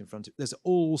sitting right in front of you. There's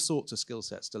all sorts of skill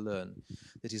sets to learn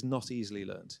that is not easily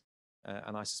learned.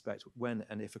 And I suspect when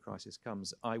and if a crisis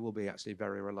comes, I will be actually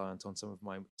very reliant on some of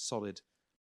my solid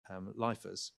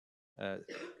lifers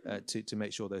to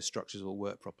make sure those structures will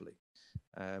work properly.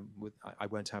 I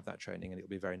won't have that training, and it'll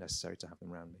be very necessary to have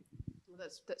them around me. Well,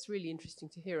 that's really interesting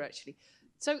to hear, actually.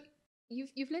 So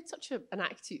you've led such an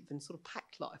active and sort of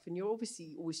packed life, and you're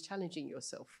obviously always challenging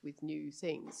yourself with new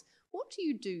things. What do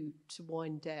you do to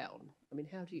wind down? I mean,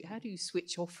 how do you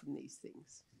switch off from these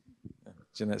things?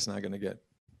 Jeanette's now going to get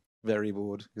very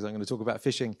bored because I'm going to talk about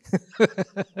fishing.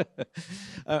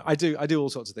 I do all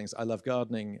sorts of things. I love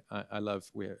gardening. I love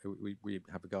we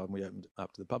have a garden we opened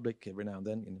up to the public every now and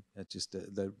then. Just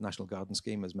the National Garden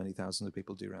Scheme, as many thousands of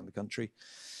people do around the country.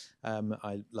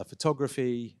 I love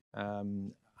photography.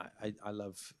 I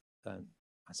love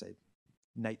I say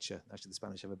nature. Actually, the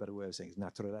Spanish have a better way of saying it,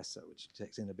 naturaleza, which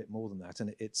takes in a bit more than that.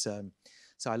 And it's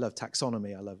so I love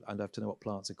taxonomy. I love to know what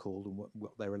plants are called and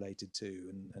what they're related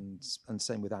to, and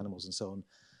same with animals and so on.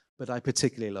 But I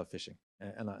particularly love fishing,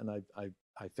 and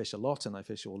I fish a lot, and I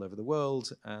fish all over the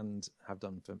world, and have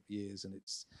done for years. And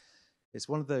it's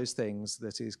one of those things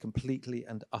that is completely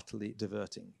and utterly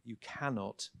diverting. You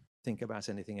cannot think about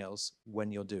anything else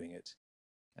when you're doing it,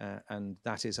 and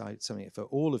that is something for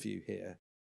all of you here.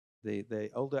 The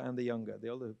older and the younger, the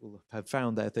older will have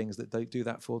found their things that don't do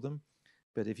that for them.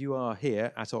 But if you are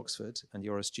here at Oxford and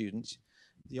you're a student,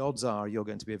 the odds are you're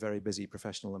going to be a very busy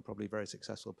professional and probably very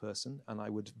successful person. And I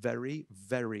would very,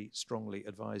 very strongly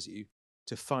advise you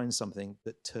to find something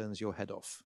that turns your head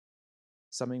off.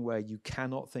 Something where you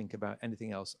cannot think about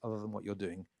anything else other than what you're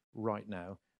doing right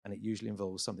now. And it usually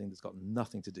involves something that's got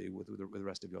nothing to do with the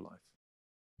rest of your life.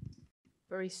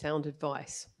 Very sound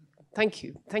advice. Thank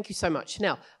you. Thank you so much.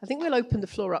 Now, I think we'll open the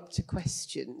floor up to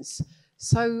questions.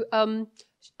 So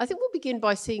I think we'll begin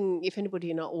by seeing if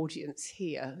anybody in our audience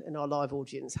here, in our live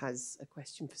audience, has a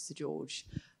question for Sir George.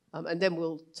 And then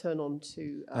we'll turn on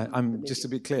to... just to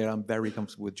be clear, I'm very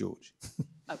comfortable with George.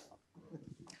 Oh,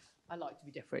 I like to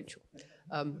be deferential.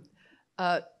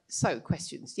 So,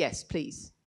 questions. Yes,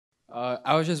 please.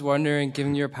 I was just wondering,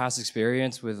 given your past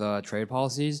experience with trade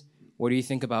policies, what do you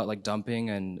think about like dumping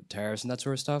and tariffs and that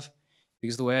sort of stuff?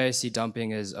 Because the way I see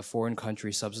dumping is a foreign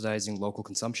country subsidizing local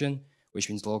consumption, which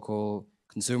means local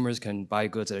consumers can buy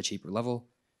goods at a cheaper level.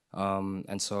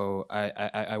 And so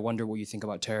I wonder what you think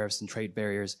about tariffs and trade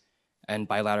barriers and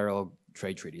bilateral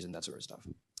trade treaties and that sort of stuff.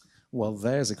 Well,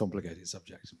 there's a complicated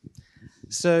subject.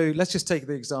 So let's just take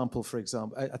the example, for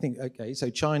example, I think, okay, so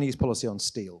Chinese policy on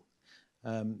steel.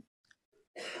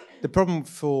 The problem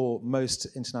for most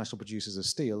international producers of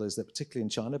steel is that, particularly in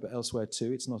China, but elsewhere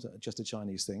too, it's not just a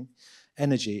Chinese thing,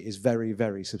 energy is very,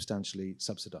 very substantially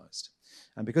subsidized.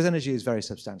 And because energy is very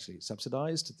substantially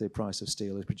subsidized, the price of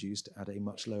steel is produced at a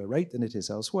much lower rate than it is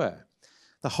elsewhere.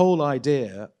 The whole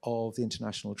idea of the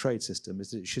international trade system is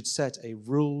that it should set a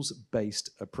rules-based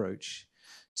approach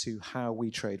to how we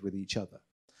trade with each other.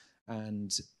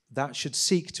 And that should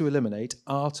seek to eliminate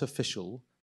artificial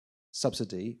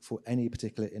subsidy for any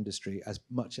particular industry as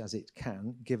much as it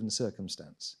can, given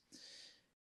circumstance.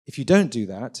 If you don't do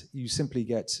that, you simply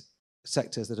get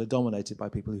sectors that are dominated by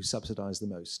people who subsidize the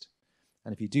most.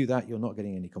 And if you do that, you're not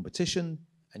getting any competition,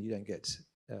 and you don't get,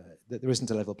 there isn't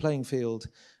a level playing field,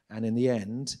 and in the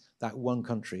end, that one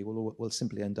country will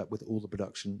simply end up with all the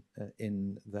production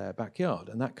in their backyard,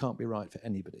 and that can't be right for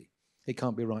anybody. It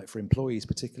can't be right for employees,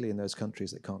 particularly in those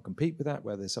countries that can't compete with that,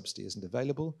 where the subsidy isn't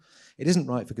available. It isn't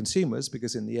right for consumers,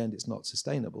 because in the end it's not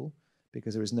sustainable,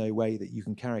 because there is no way that you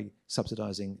can carry on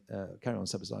subsidizing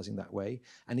that way.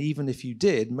 And even if you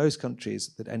did, most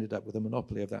countries that ended up with a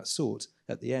monopoly of that sort,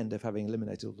 at the end of having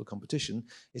eliminated all the competition,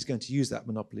 is going to use that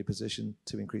monopoly position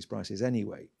to increase prices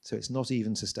anyway. So it's not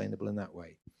even sustainable in that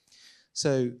way.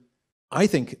 So I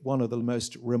think one of the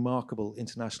most remarkable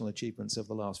international achievements of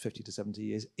the last 50 to 70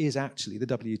 years is actually the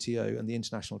WTO and the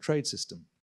international trade system.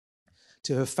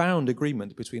 To have found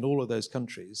agreement between all of those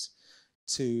countries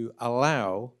to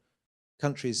allow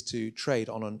countries to trade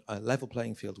on a level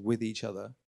playing field with each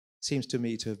other seems to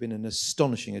me to have been an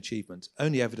astonishing achievement,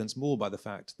 only evidenced more by the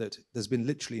fact that there's been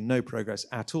literally no progress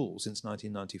at all since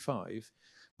 1995,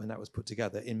 when that was put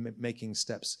together, in making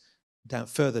steps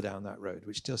further down that road,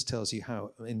 which just tells you how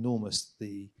enormous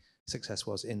the success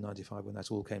was in 95 when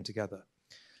that all came together.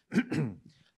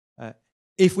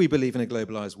 If we believe in a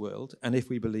globalized world, and if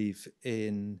we believe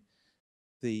in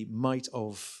the might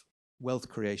of wealth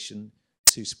creation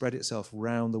to spread itself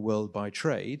round the world by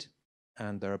trade,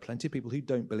 and there are plenty of people who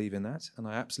don't believe in that, and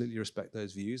I absolutely respect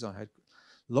those views. I had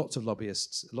lots of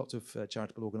lobbyists, lots of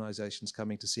charitable organizations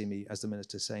coming to see me as the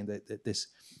minister, saying that this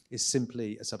is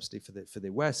simply a subsidy for the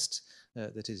West,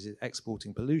 that is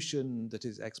exporting pollution, that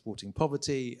is exporting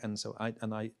poverty, and so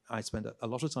I spend a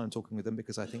lot of time talking with them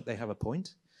because I think they have a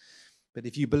point. But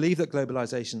if you believe that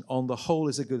globalization on the whole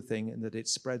is a good thing and that it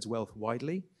spreads wealth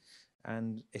widely,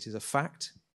 and it is a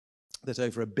fact that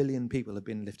over 1 billion people have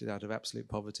been lifted out of absolute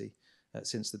poverty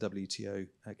since the WTO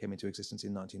came into existence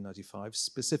in 1995,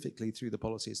 specifically through the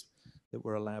policies that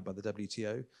were allowed by the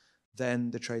WTO,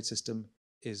 then the trade system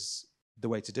is the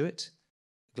way to do it.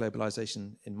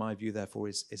 Globalization, in my view, therefore,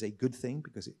 is a good thing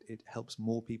because it helps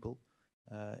more people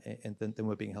than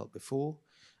were being held before.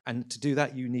 And to do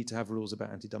that, you need to have rules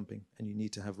about anti-dumping, and you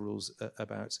need to have rules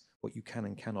about what you can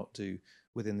and cannot do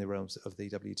within the realms of the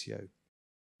WTO.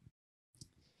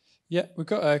 Yeah, we've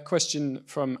got a question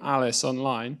from Alice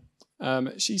online.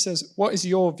 She says, what is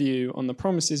your view on the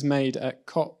promises made at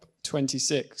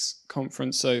COP26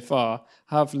 conference so far?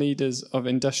 Have leaders of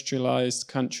industrialized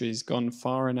countries gone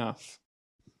far enough?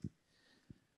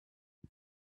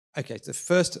 Okay, I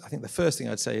think the first thing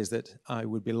I'd say is that I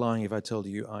would be lying if I told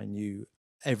you I knew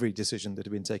every decision that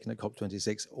had been taken at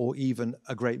COP26, or even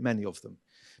a great many of them.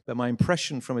 But my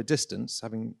impression from a distance,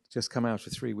 having just come out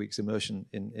of 3 weeks immersion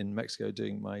in Mexico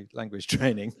doing my language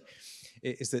training,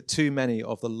 is that too many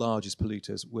of the largest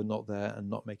polluters were not there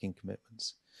and not making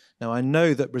commitments. Now, I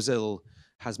know that Brazil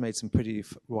has made some pretty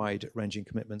wide-ranging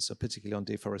commitments, particularly on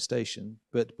deforestation,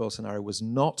 but Bolsonaro was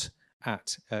not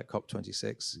at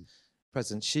COP26.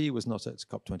 President Xi was not at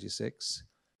COP26.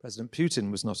 President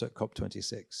Putin was not at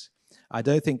COP26. I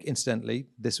don't think, incidentally,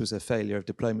 this was a failure of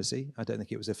diplomacy. I don't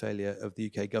think it was a failure of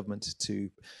the UK government to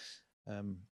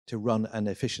run an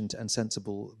efficient and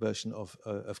sensible version of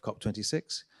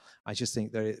COP26. I just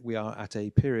think that we are at a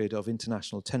period of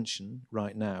international tension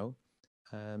right now,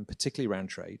 particularly around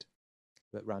trade,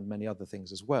 but around many other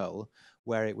things as well,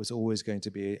 where it was always going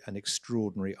to be an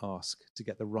extraordinary ask to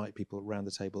get the right people around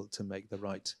the table to make the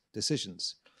right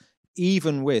decisions.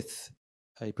 Even with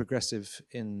a progressive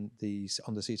on the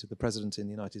seat of the president in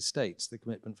the United States, the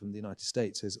commitment from the United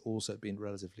States has also been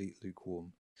relatively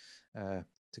lukewarm,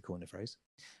 to coin a phrase.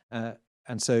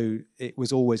 And so it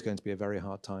was always going to be a very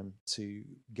hard time to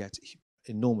get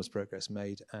enormous progress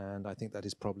made, and I think that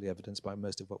is probably evidenced by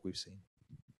most of what we've seen.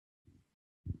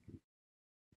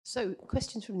 So,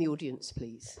 questions from the audience,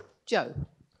 please. Joe.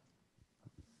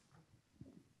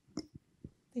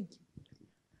 Thank you.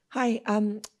 Hi.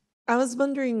 I was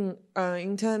wondering,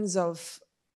 in terms of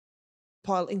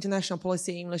international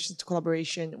policy in relation to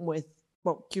collaboration with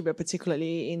Cuba,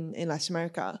 particularly in Latin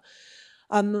America,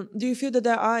 do you feel that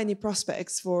there are any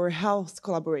prospects for health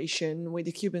collaboration with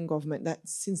the Cuban government,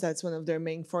 since that's one of their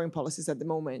main foreign policies at the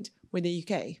moment, with the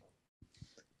UK?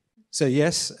 So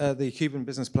yes, the Cuban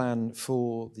business plan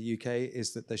for the UK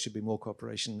is that there should be more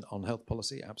cooperation on health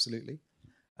policy, absolutely.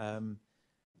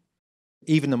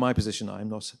 Even in my position, I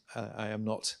am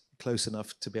not close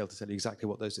enough to be able to tell you exactly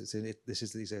what those is.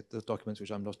 These are the documents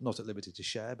which I'm not at liberty to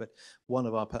share, but one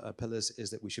of our pillars is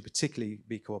that we should particularly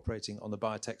be cooperating on the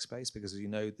biotech space, because as you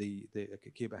know,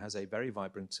 Cuba has a very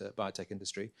vibrant biotech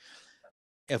industry.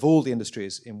 Of all the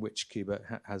industries in which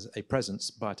Cuba has a presence,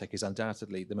 biotech is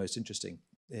undoubtedly the most interesting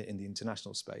in the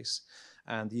international space,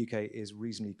 and the UK is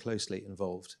reasonably closely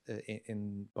involved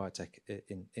in biotech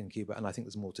in Cuba, and I think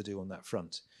there's more to do on that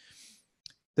front.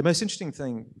 The most interesting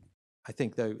thing, I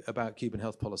think, though, about Cuban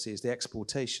health policy is the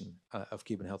exportation of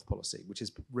Cuban health policy, which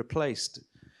has replaced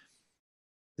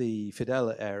the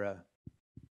Fidel era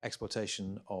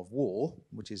exportation of war,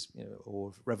 which is,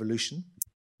 or revolution,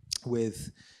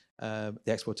 with the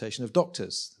exportation of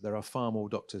doctors. There are far more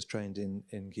doctors trained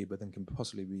in Cuba than can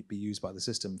possibly be used by the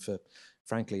system for,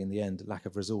 frankly, in the end, lack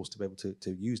of resource to be able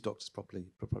to use doctors properly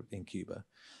in Cuba.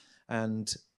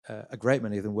 And a great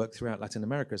many of them work throughout Latin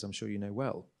America, as I'm sure you know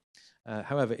well.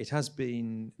 However, it has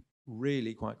been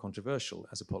really quite controversial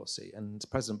as a policy, and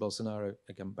President Bolsonaro,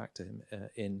 again back to him,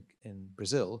 in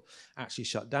Brazil, actually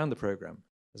shut down the program,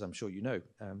 as I'm sure you know.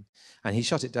 And he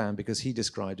shut it down because he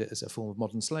described it as a form of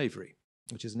modern slavery,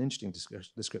 which is an interesting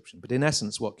description. But in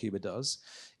essence, what Cuba does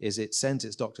is it sends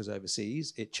its doctors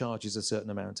overseas, it charges a certain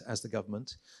amount as the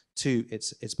government to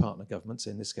its partner governments,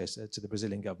 in this case to the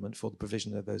Brazilian government, for the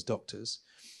provision of those doctors.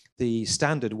 The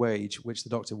standard wage which the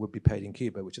doctor would be paid in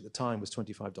Cuba, which at the time was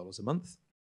 $25 a month,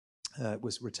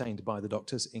 was retained by the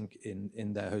doctors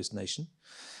in their host nation,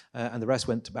 and the rest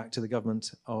went back to the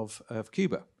government of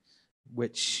Cuba,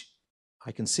 which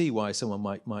I can see why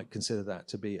someone might consider that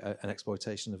to be an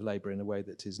exploitation of labour in a way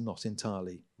that is not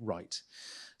entirely right.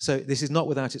 So this is not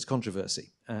without its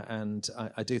controversy, and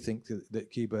I do think that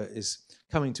Cuba is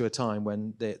coming to a time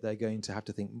when they're going to have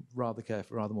to think rather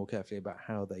more carefully about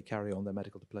how they carry on their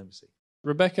medical diplomacy.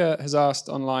 Rebecca has asked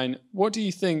online, what do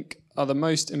you think are the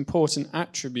most important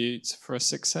attributes for a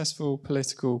successful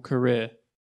political career?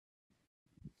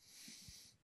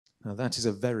 Now, that is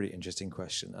a very interesting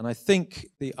question, and I think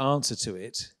the answer to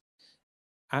it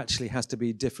actually has to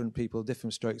be different people,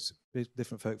 different strokes,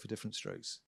 different folk for different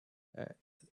strokes.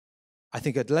 I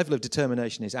think a level of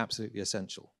determination is absolutely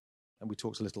essential, and we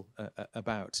talked a little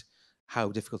about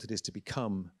how difficult it is to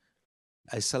become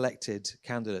a selected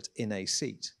candidate in a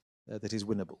seat that is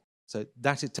winnable. So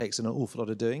that it takes an awful lot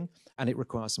of doing, and it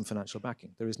requires some financial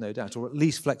backing. There is no doubt, or at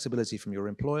least flexibility from your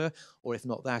employer, or if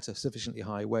not that, a sufficiently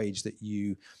high wage that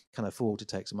you can afford to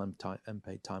take some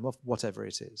unpaid time off, whatever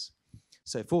it is.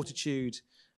 So fortitude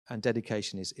and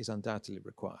dedication is undoubtedly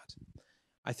required.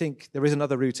 I think there is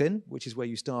another route in, which is where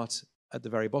you start at the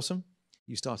very bottom.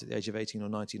 You start at the age of 18 or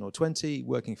 19 or 20,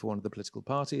 working for one of the political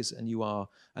parties, and you are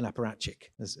an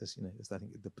apparatchik, as you know, as I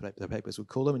think the papers would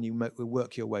call them, and you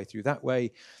work your way through that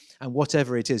way. And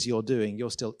whatever it is you're doing,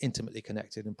 you're still intimately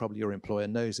connected, and probably your employer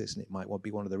knows this, and it might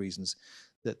be one of the reasons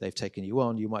that they've taken you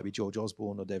on. You might be George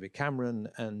Osborne or David Cameron,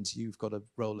 and you've got a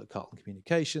role at Carlton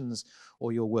Communications,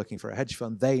 or you're working for a hedge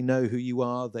fund. They know who you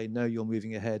are, they know you're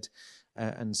moving ahead,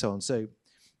 and so on. So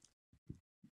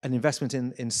an investment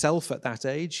in self at that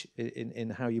age,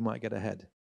 in how you might get ahead.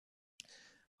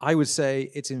 I would say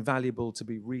it's invaluable to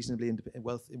be reasonably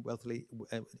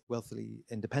wealthily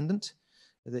independent,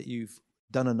 that you've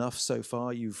done enough so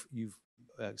far. You've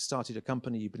started a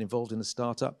company, you've been involved in a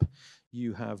startup,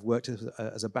 you have worked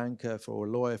as a banker or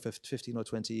a lawyer for 15 or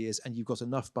 20 years, and you've got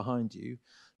enough behind you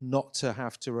not to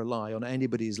have to rely on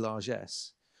anybody's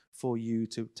largesse for you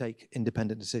to take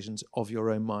independent decisions of your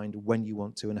own mind when you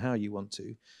want to and how you want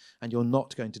to. And you're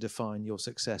not going to define your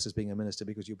success as being a minister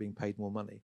because you're being paid more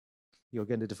money. You're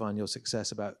going to define your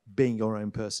success about being your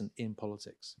own person in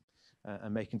politics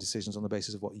and making decisions on the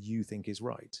basis of what you think is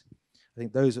right. I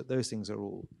think those things are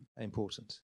all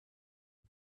important.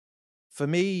 For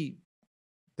me,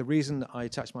 the reason I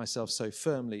attached myself so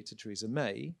firmly to Theresa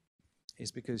May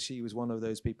is because she was one of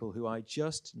those people who I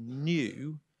just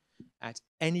knew at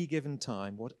any given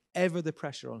time, whatever the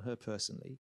pressure on her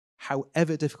personally,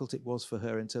 however difficult it was for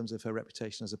her in terms of her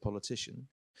reputation as a politician,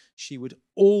 she would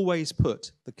always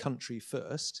put the country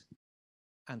first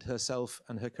and herself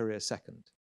and her career second.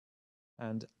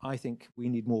 And I think we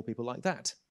need more people like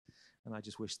that. And I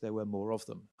just wish there were more of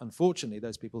them. Unfortunately,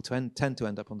 those people tend to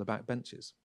end up on the back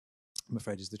benches, I'm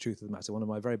afraid, is the truth of the matter. One of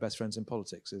my very best friends in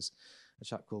politics is a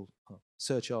chap called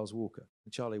Sir Charles Walker,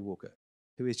 Charlie Walker,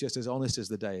 who is just as honest as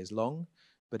the day is long,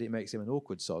 but it makes him an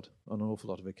awkward sod on an awful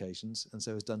lot of occasions, and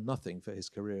so has done nothing for his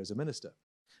career as a minister.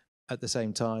 At the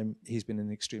same time, he's been an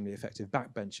extremely effective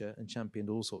backbencher and championed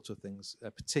all sorts of things,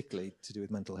 particularly to do with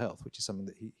mental health, which is something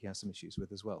that he has some issues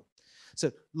with as well.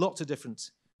 So lots of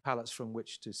different palettes from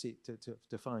which to see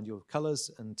to find your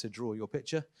colours and to draw your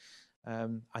picture.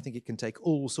 I think it can take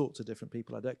all sorts of different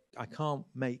people. I can't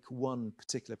make one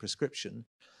particular prescription,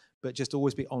 but just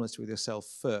always be honest with yourself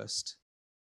first,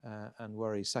 and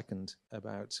worry second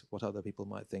about what other people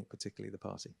might think, particularly the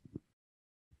party.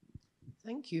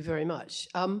 Thank you very much.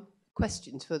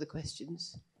 Questions, further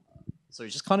questions? So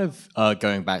just kind of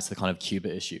going back to the kind of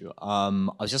Cuba issue, I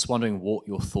was just wondering what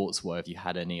your thoughts were, if you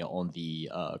had any, on the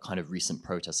kind of recent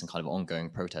protests and kind of ongoing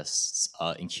protests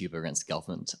in Cuba against the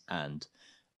government, and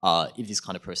if these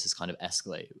kind of protests kind of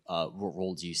escalate, what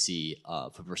role do you see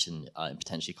for Britain in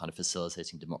potentially kind of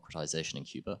facilitating democratization in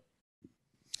Cuba?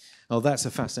 Oh, that's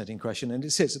a fascinating question, and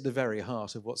it sits at the very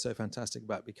heart of what's so fantastic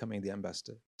about becoming the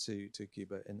ambassador to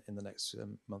Cuba in the next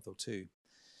month or two.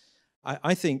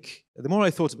 I think the more I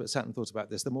sat and thought about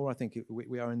this, the more I think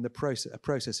we are in a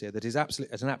process here that is at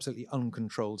an absolutely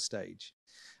uncontrolled stage,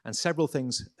 and several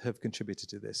things have contributed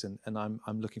to this, and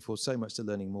I'm looking forward so much to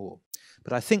learning more.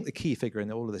 But I think the key figure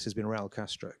in all of this has been Raul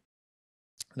Castro.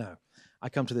 Now, I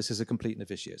come to this as a complete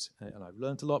novitiate, and I've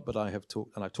learned a lot, but I've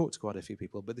talked to quite a few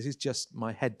people, but this is just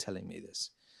my head telling me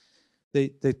this.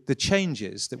 The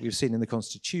changes that we've seen in the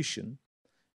Constitution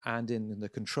and in the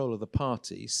control of the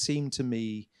party seem to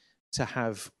me to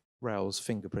have Raul's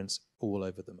fingerprints all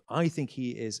over them. I think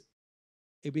it'd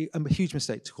be a huge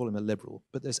mistake to call him a liberal,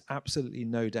 but there's absolutely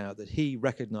no doubt that he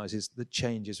recognizes that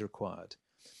change is required.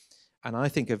 And I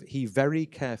think he very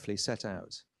carefully set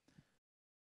out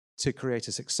to create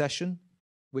a succession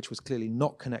which was clearly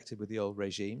not connected with the old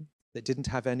regime, that didn't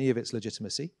have any of its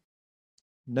legitimacy,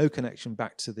 no connection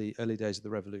back to the early days of the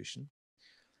revolution.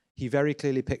 He very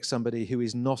clearly picked somebody who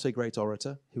is not a great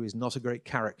orator, who is not a great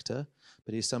character,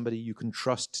 but is somebody you can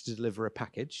trust to deliver a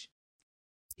package.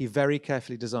 He very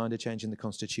carefully designed a change in the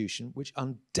constitution, which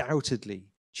undoubtedly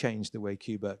changed the way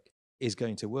Cuba is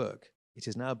going to work. It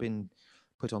has now been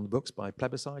put on the books by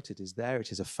plebiscite. It is there.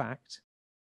 It is a fact.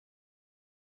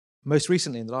 Most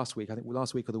recently, in the last week, I think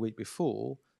last week or the week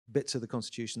before, bits of the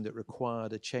constitution that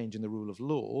required a change in the rule of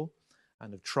law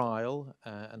and of trial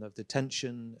and of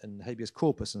detention and habeas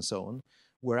corpus and so on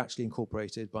were actually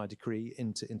incorporated by decree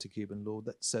into Cuban law,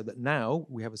 so that now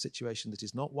we have a situation that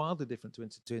is not wildly different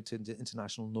to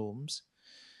international norms.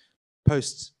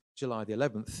 Post July the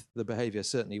 11th, the behaviour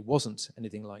certainly wasn't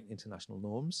anything like international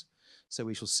norms. So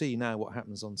we shall see now what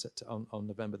happens on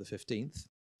November the 15th.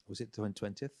 Was it the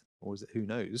 20th? Or is it, who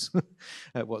knows,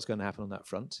 what's going to happen on that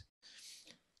front.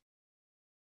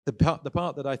 The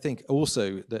part that I think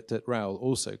also, that Raul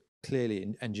also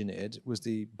clearly engineered was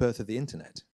the birth of the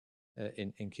internet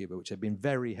in Cuba, which had been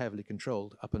very heavily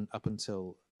controlled up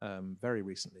until very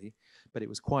recently, but it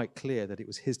was quite clear that it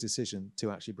was his decision to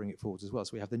actually bring it forward as well.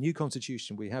 So we have the new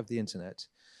constitution, we have the internet,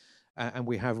 and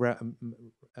we have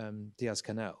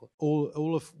Diaz-Canel,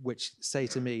 all of which say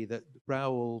to me that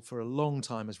Raul for a long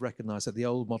time has recognized that the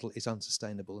old model is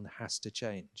unsustainable and has to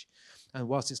change. And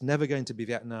whilst it's never going to be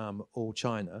Vietnam or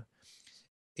China,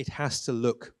 it has to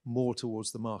look more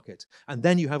towards the market. And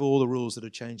then you have all the rules that are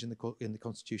changed in the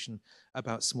Constitution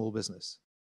about small business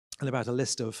and about a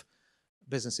list of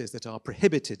businesses that are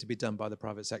prohibited to be done by the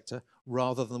private sector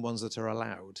rather than ones that are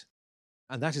allowed.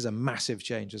 And that is a massive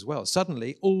change as well.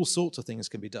 Suddenly, all sorts of things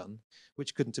can be done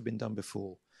which couldn't have been done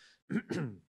before.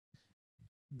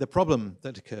 The problem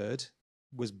that occurred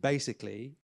was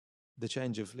basically the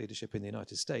change of leadership in the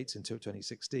United States until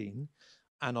 2016.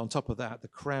 And on top of that, the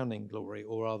crowning glory,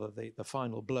 or rather the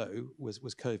final blow, was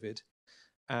COVID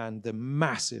and the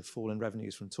massive fall in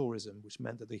revenues from tourism, which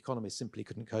meant that the economy simply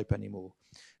couldn't cope anymore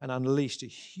and unleashed a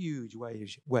huge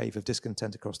wave of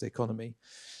discontent across the economy,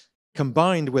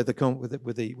 combined with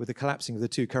the collapsing of the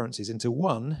two currencies into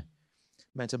one,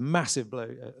 meant a massive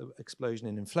explosion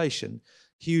in inflation,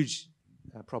 huge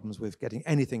problems with getting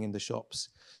anything in the shops,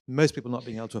 most people not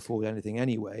being able to afford anything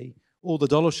anyway, all the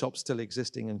dollar shops still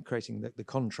existing and creating the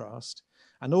contrast,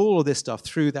 and all of this stuff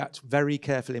through that very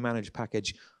carefully managed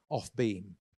package off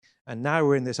beam. And now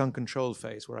we're in this uncontrolled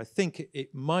phase where I think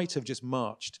it might have just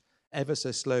marched ever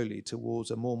so slowly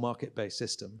towards a more market-based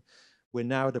system. We're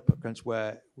now at a point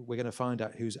where we're going to find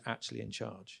out who's actually in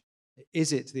charge.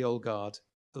 Is it the old guard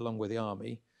along with the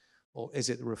army, or is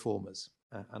it the reformers?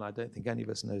 And I don't think any of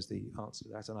us knows the answer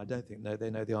to that, and I don't think they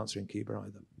know the answer in Cuba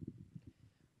either.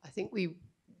 I think we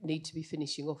need to be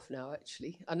finishing off now,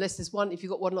 actually, unless there's one, if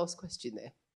you've got one last question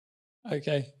there.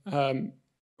 Okay.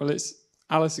 Well, it's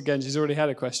Alice again. She's already had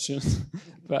a question,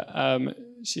 but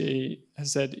she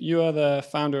has said, you are the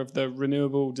founder of the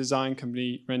renewable design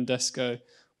company Rendesco.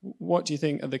 What do you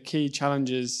think are the key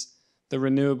challenges the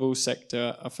renewable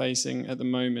sector are facing at the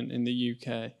moment in the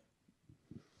UK?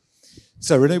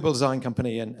 So Renewable Design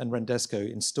Company and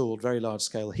Rendesco installed very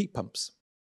large-scale heat pumps,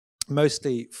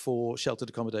 mostly for sheltered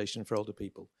accommodation for older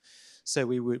people. So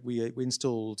we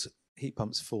installed heat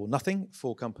pumps for nothing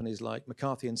for companies like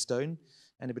McCarthy & Stone.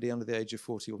 Anybody under the age of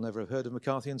 40 will never have heard of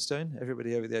McCarthy & Stone.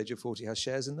 Everybody over the age of 40 has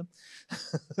shares in them.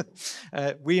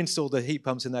 We installed the heat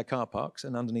pumps in their car parks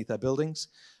and underneath their buildings,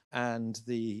 and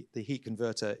the heat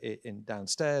converter in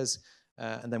downstairs,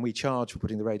 and then we charge for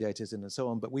putting the radiators in and so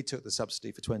on, but we took the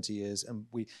subsidy for 20 years, and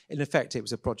in effect, it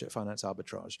was a project finance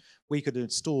arbitrage. We could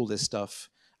install this stuff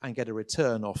and get a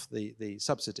return off the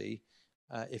subsidy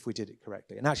if we did it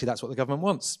correctly. And actually, that's what the government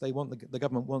wants. The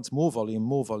government wants more volume,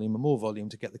 more volume, and more volume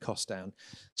to get the cost down,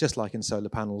 just like in solar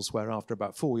panels, where after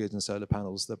about 4 years in solar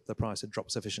panels, the price had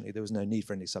dropped sufficiently. There was no need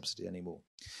for any subsidy anymore.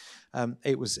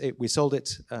 We sold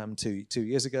it 2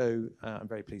 years ago. I'm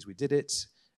very pleased we did it.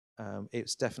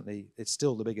 It's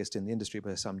still the biggest in the industry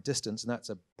by some distance, and that's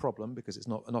a problem because it's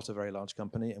not a very large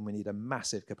company, and we need a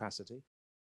massive capacity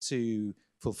to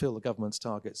fulfill the government's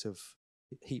targets of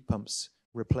heat pumps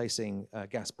replacing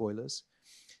gas boilers.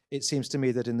 It seems to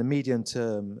me that in the medium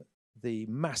term, the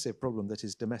massive problem that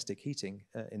is domestic heating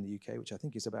in the UK, which I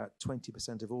think is about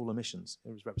 20% of all emissions,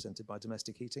 is represented by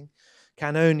domestic heating,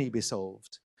 can only be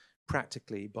solved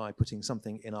practically by putting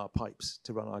something in our pipes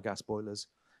to run our gas boilers.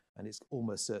 And it's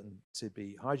almost certain to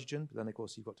be hydrogen. But then, of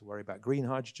course, you've got to worry about green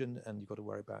hydrogen, and you've got to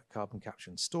worry about carbon capture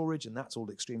and storage, and that's all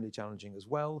extremely challenging as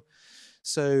well.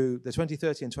 So the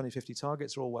 2030 and 2050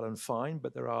 targets are all well and fine,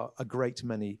 but there are a great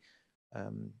many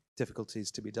difficulties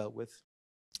to be dealt with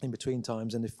in between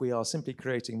times. And if we are simply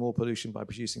creating more pollution by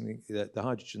producing the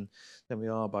hydrogen than we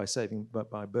are by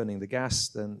burning the gas,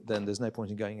 then there's no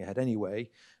point in going ahead anyway.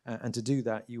 And to do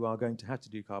that, you are going to have to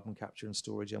do carbon capture and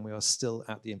storage, and we are still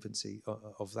at the infancy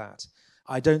of that.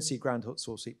 I don't see ground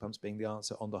source heat pumps being the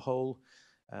answer on the whole.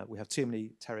 We have too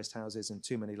many terraced houses in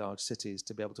too many large cities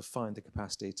to be able to find the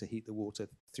capacity to heat the water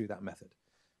through that method.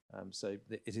 So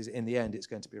it is, in the end, it's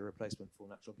going to be a replacement for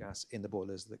natural gas in the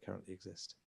boilers that currently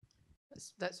exist.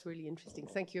 That's really interesting.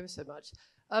 Thank you ever so much.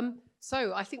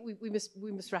 So I think we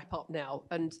must wrap up now,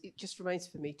 and it just remains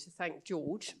for me to thank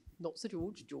George not Sir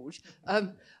George, George,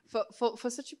 for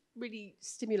such a really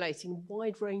stimulating,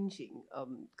 wide-ranging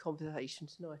conversation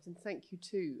tonight. And thank you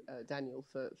too, Daniel,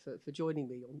 for joining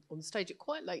me on the stage at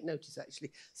quite late notice,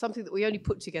 actually, something that we only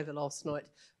put together last night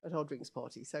at our drinks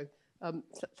party. So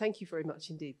thank you very much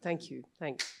indeed. Thank you.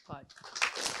 Thanks. Bye.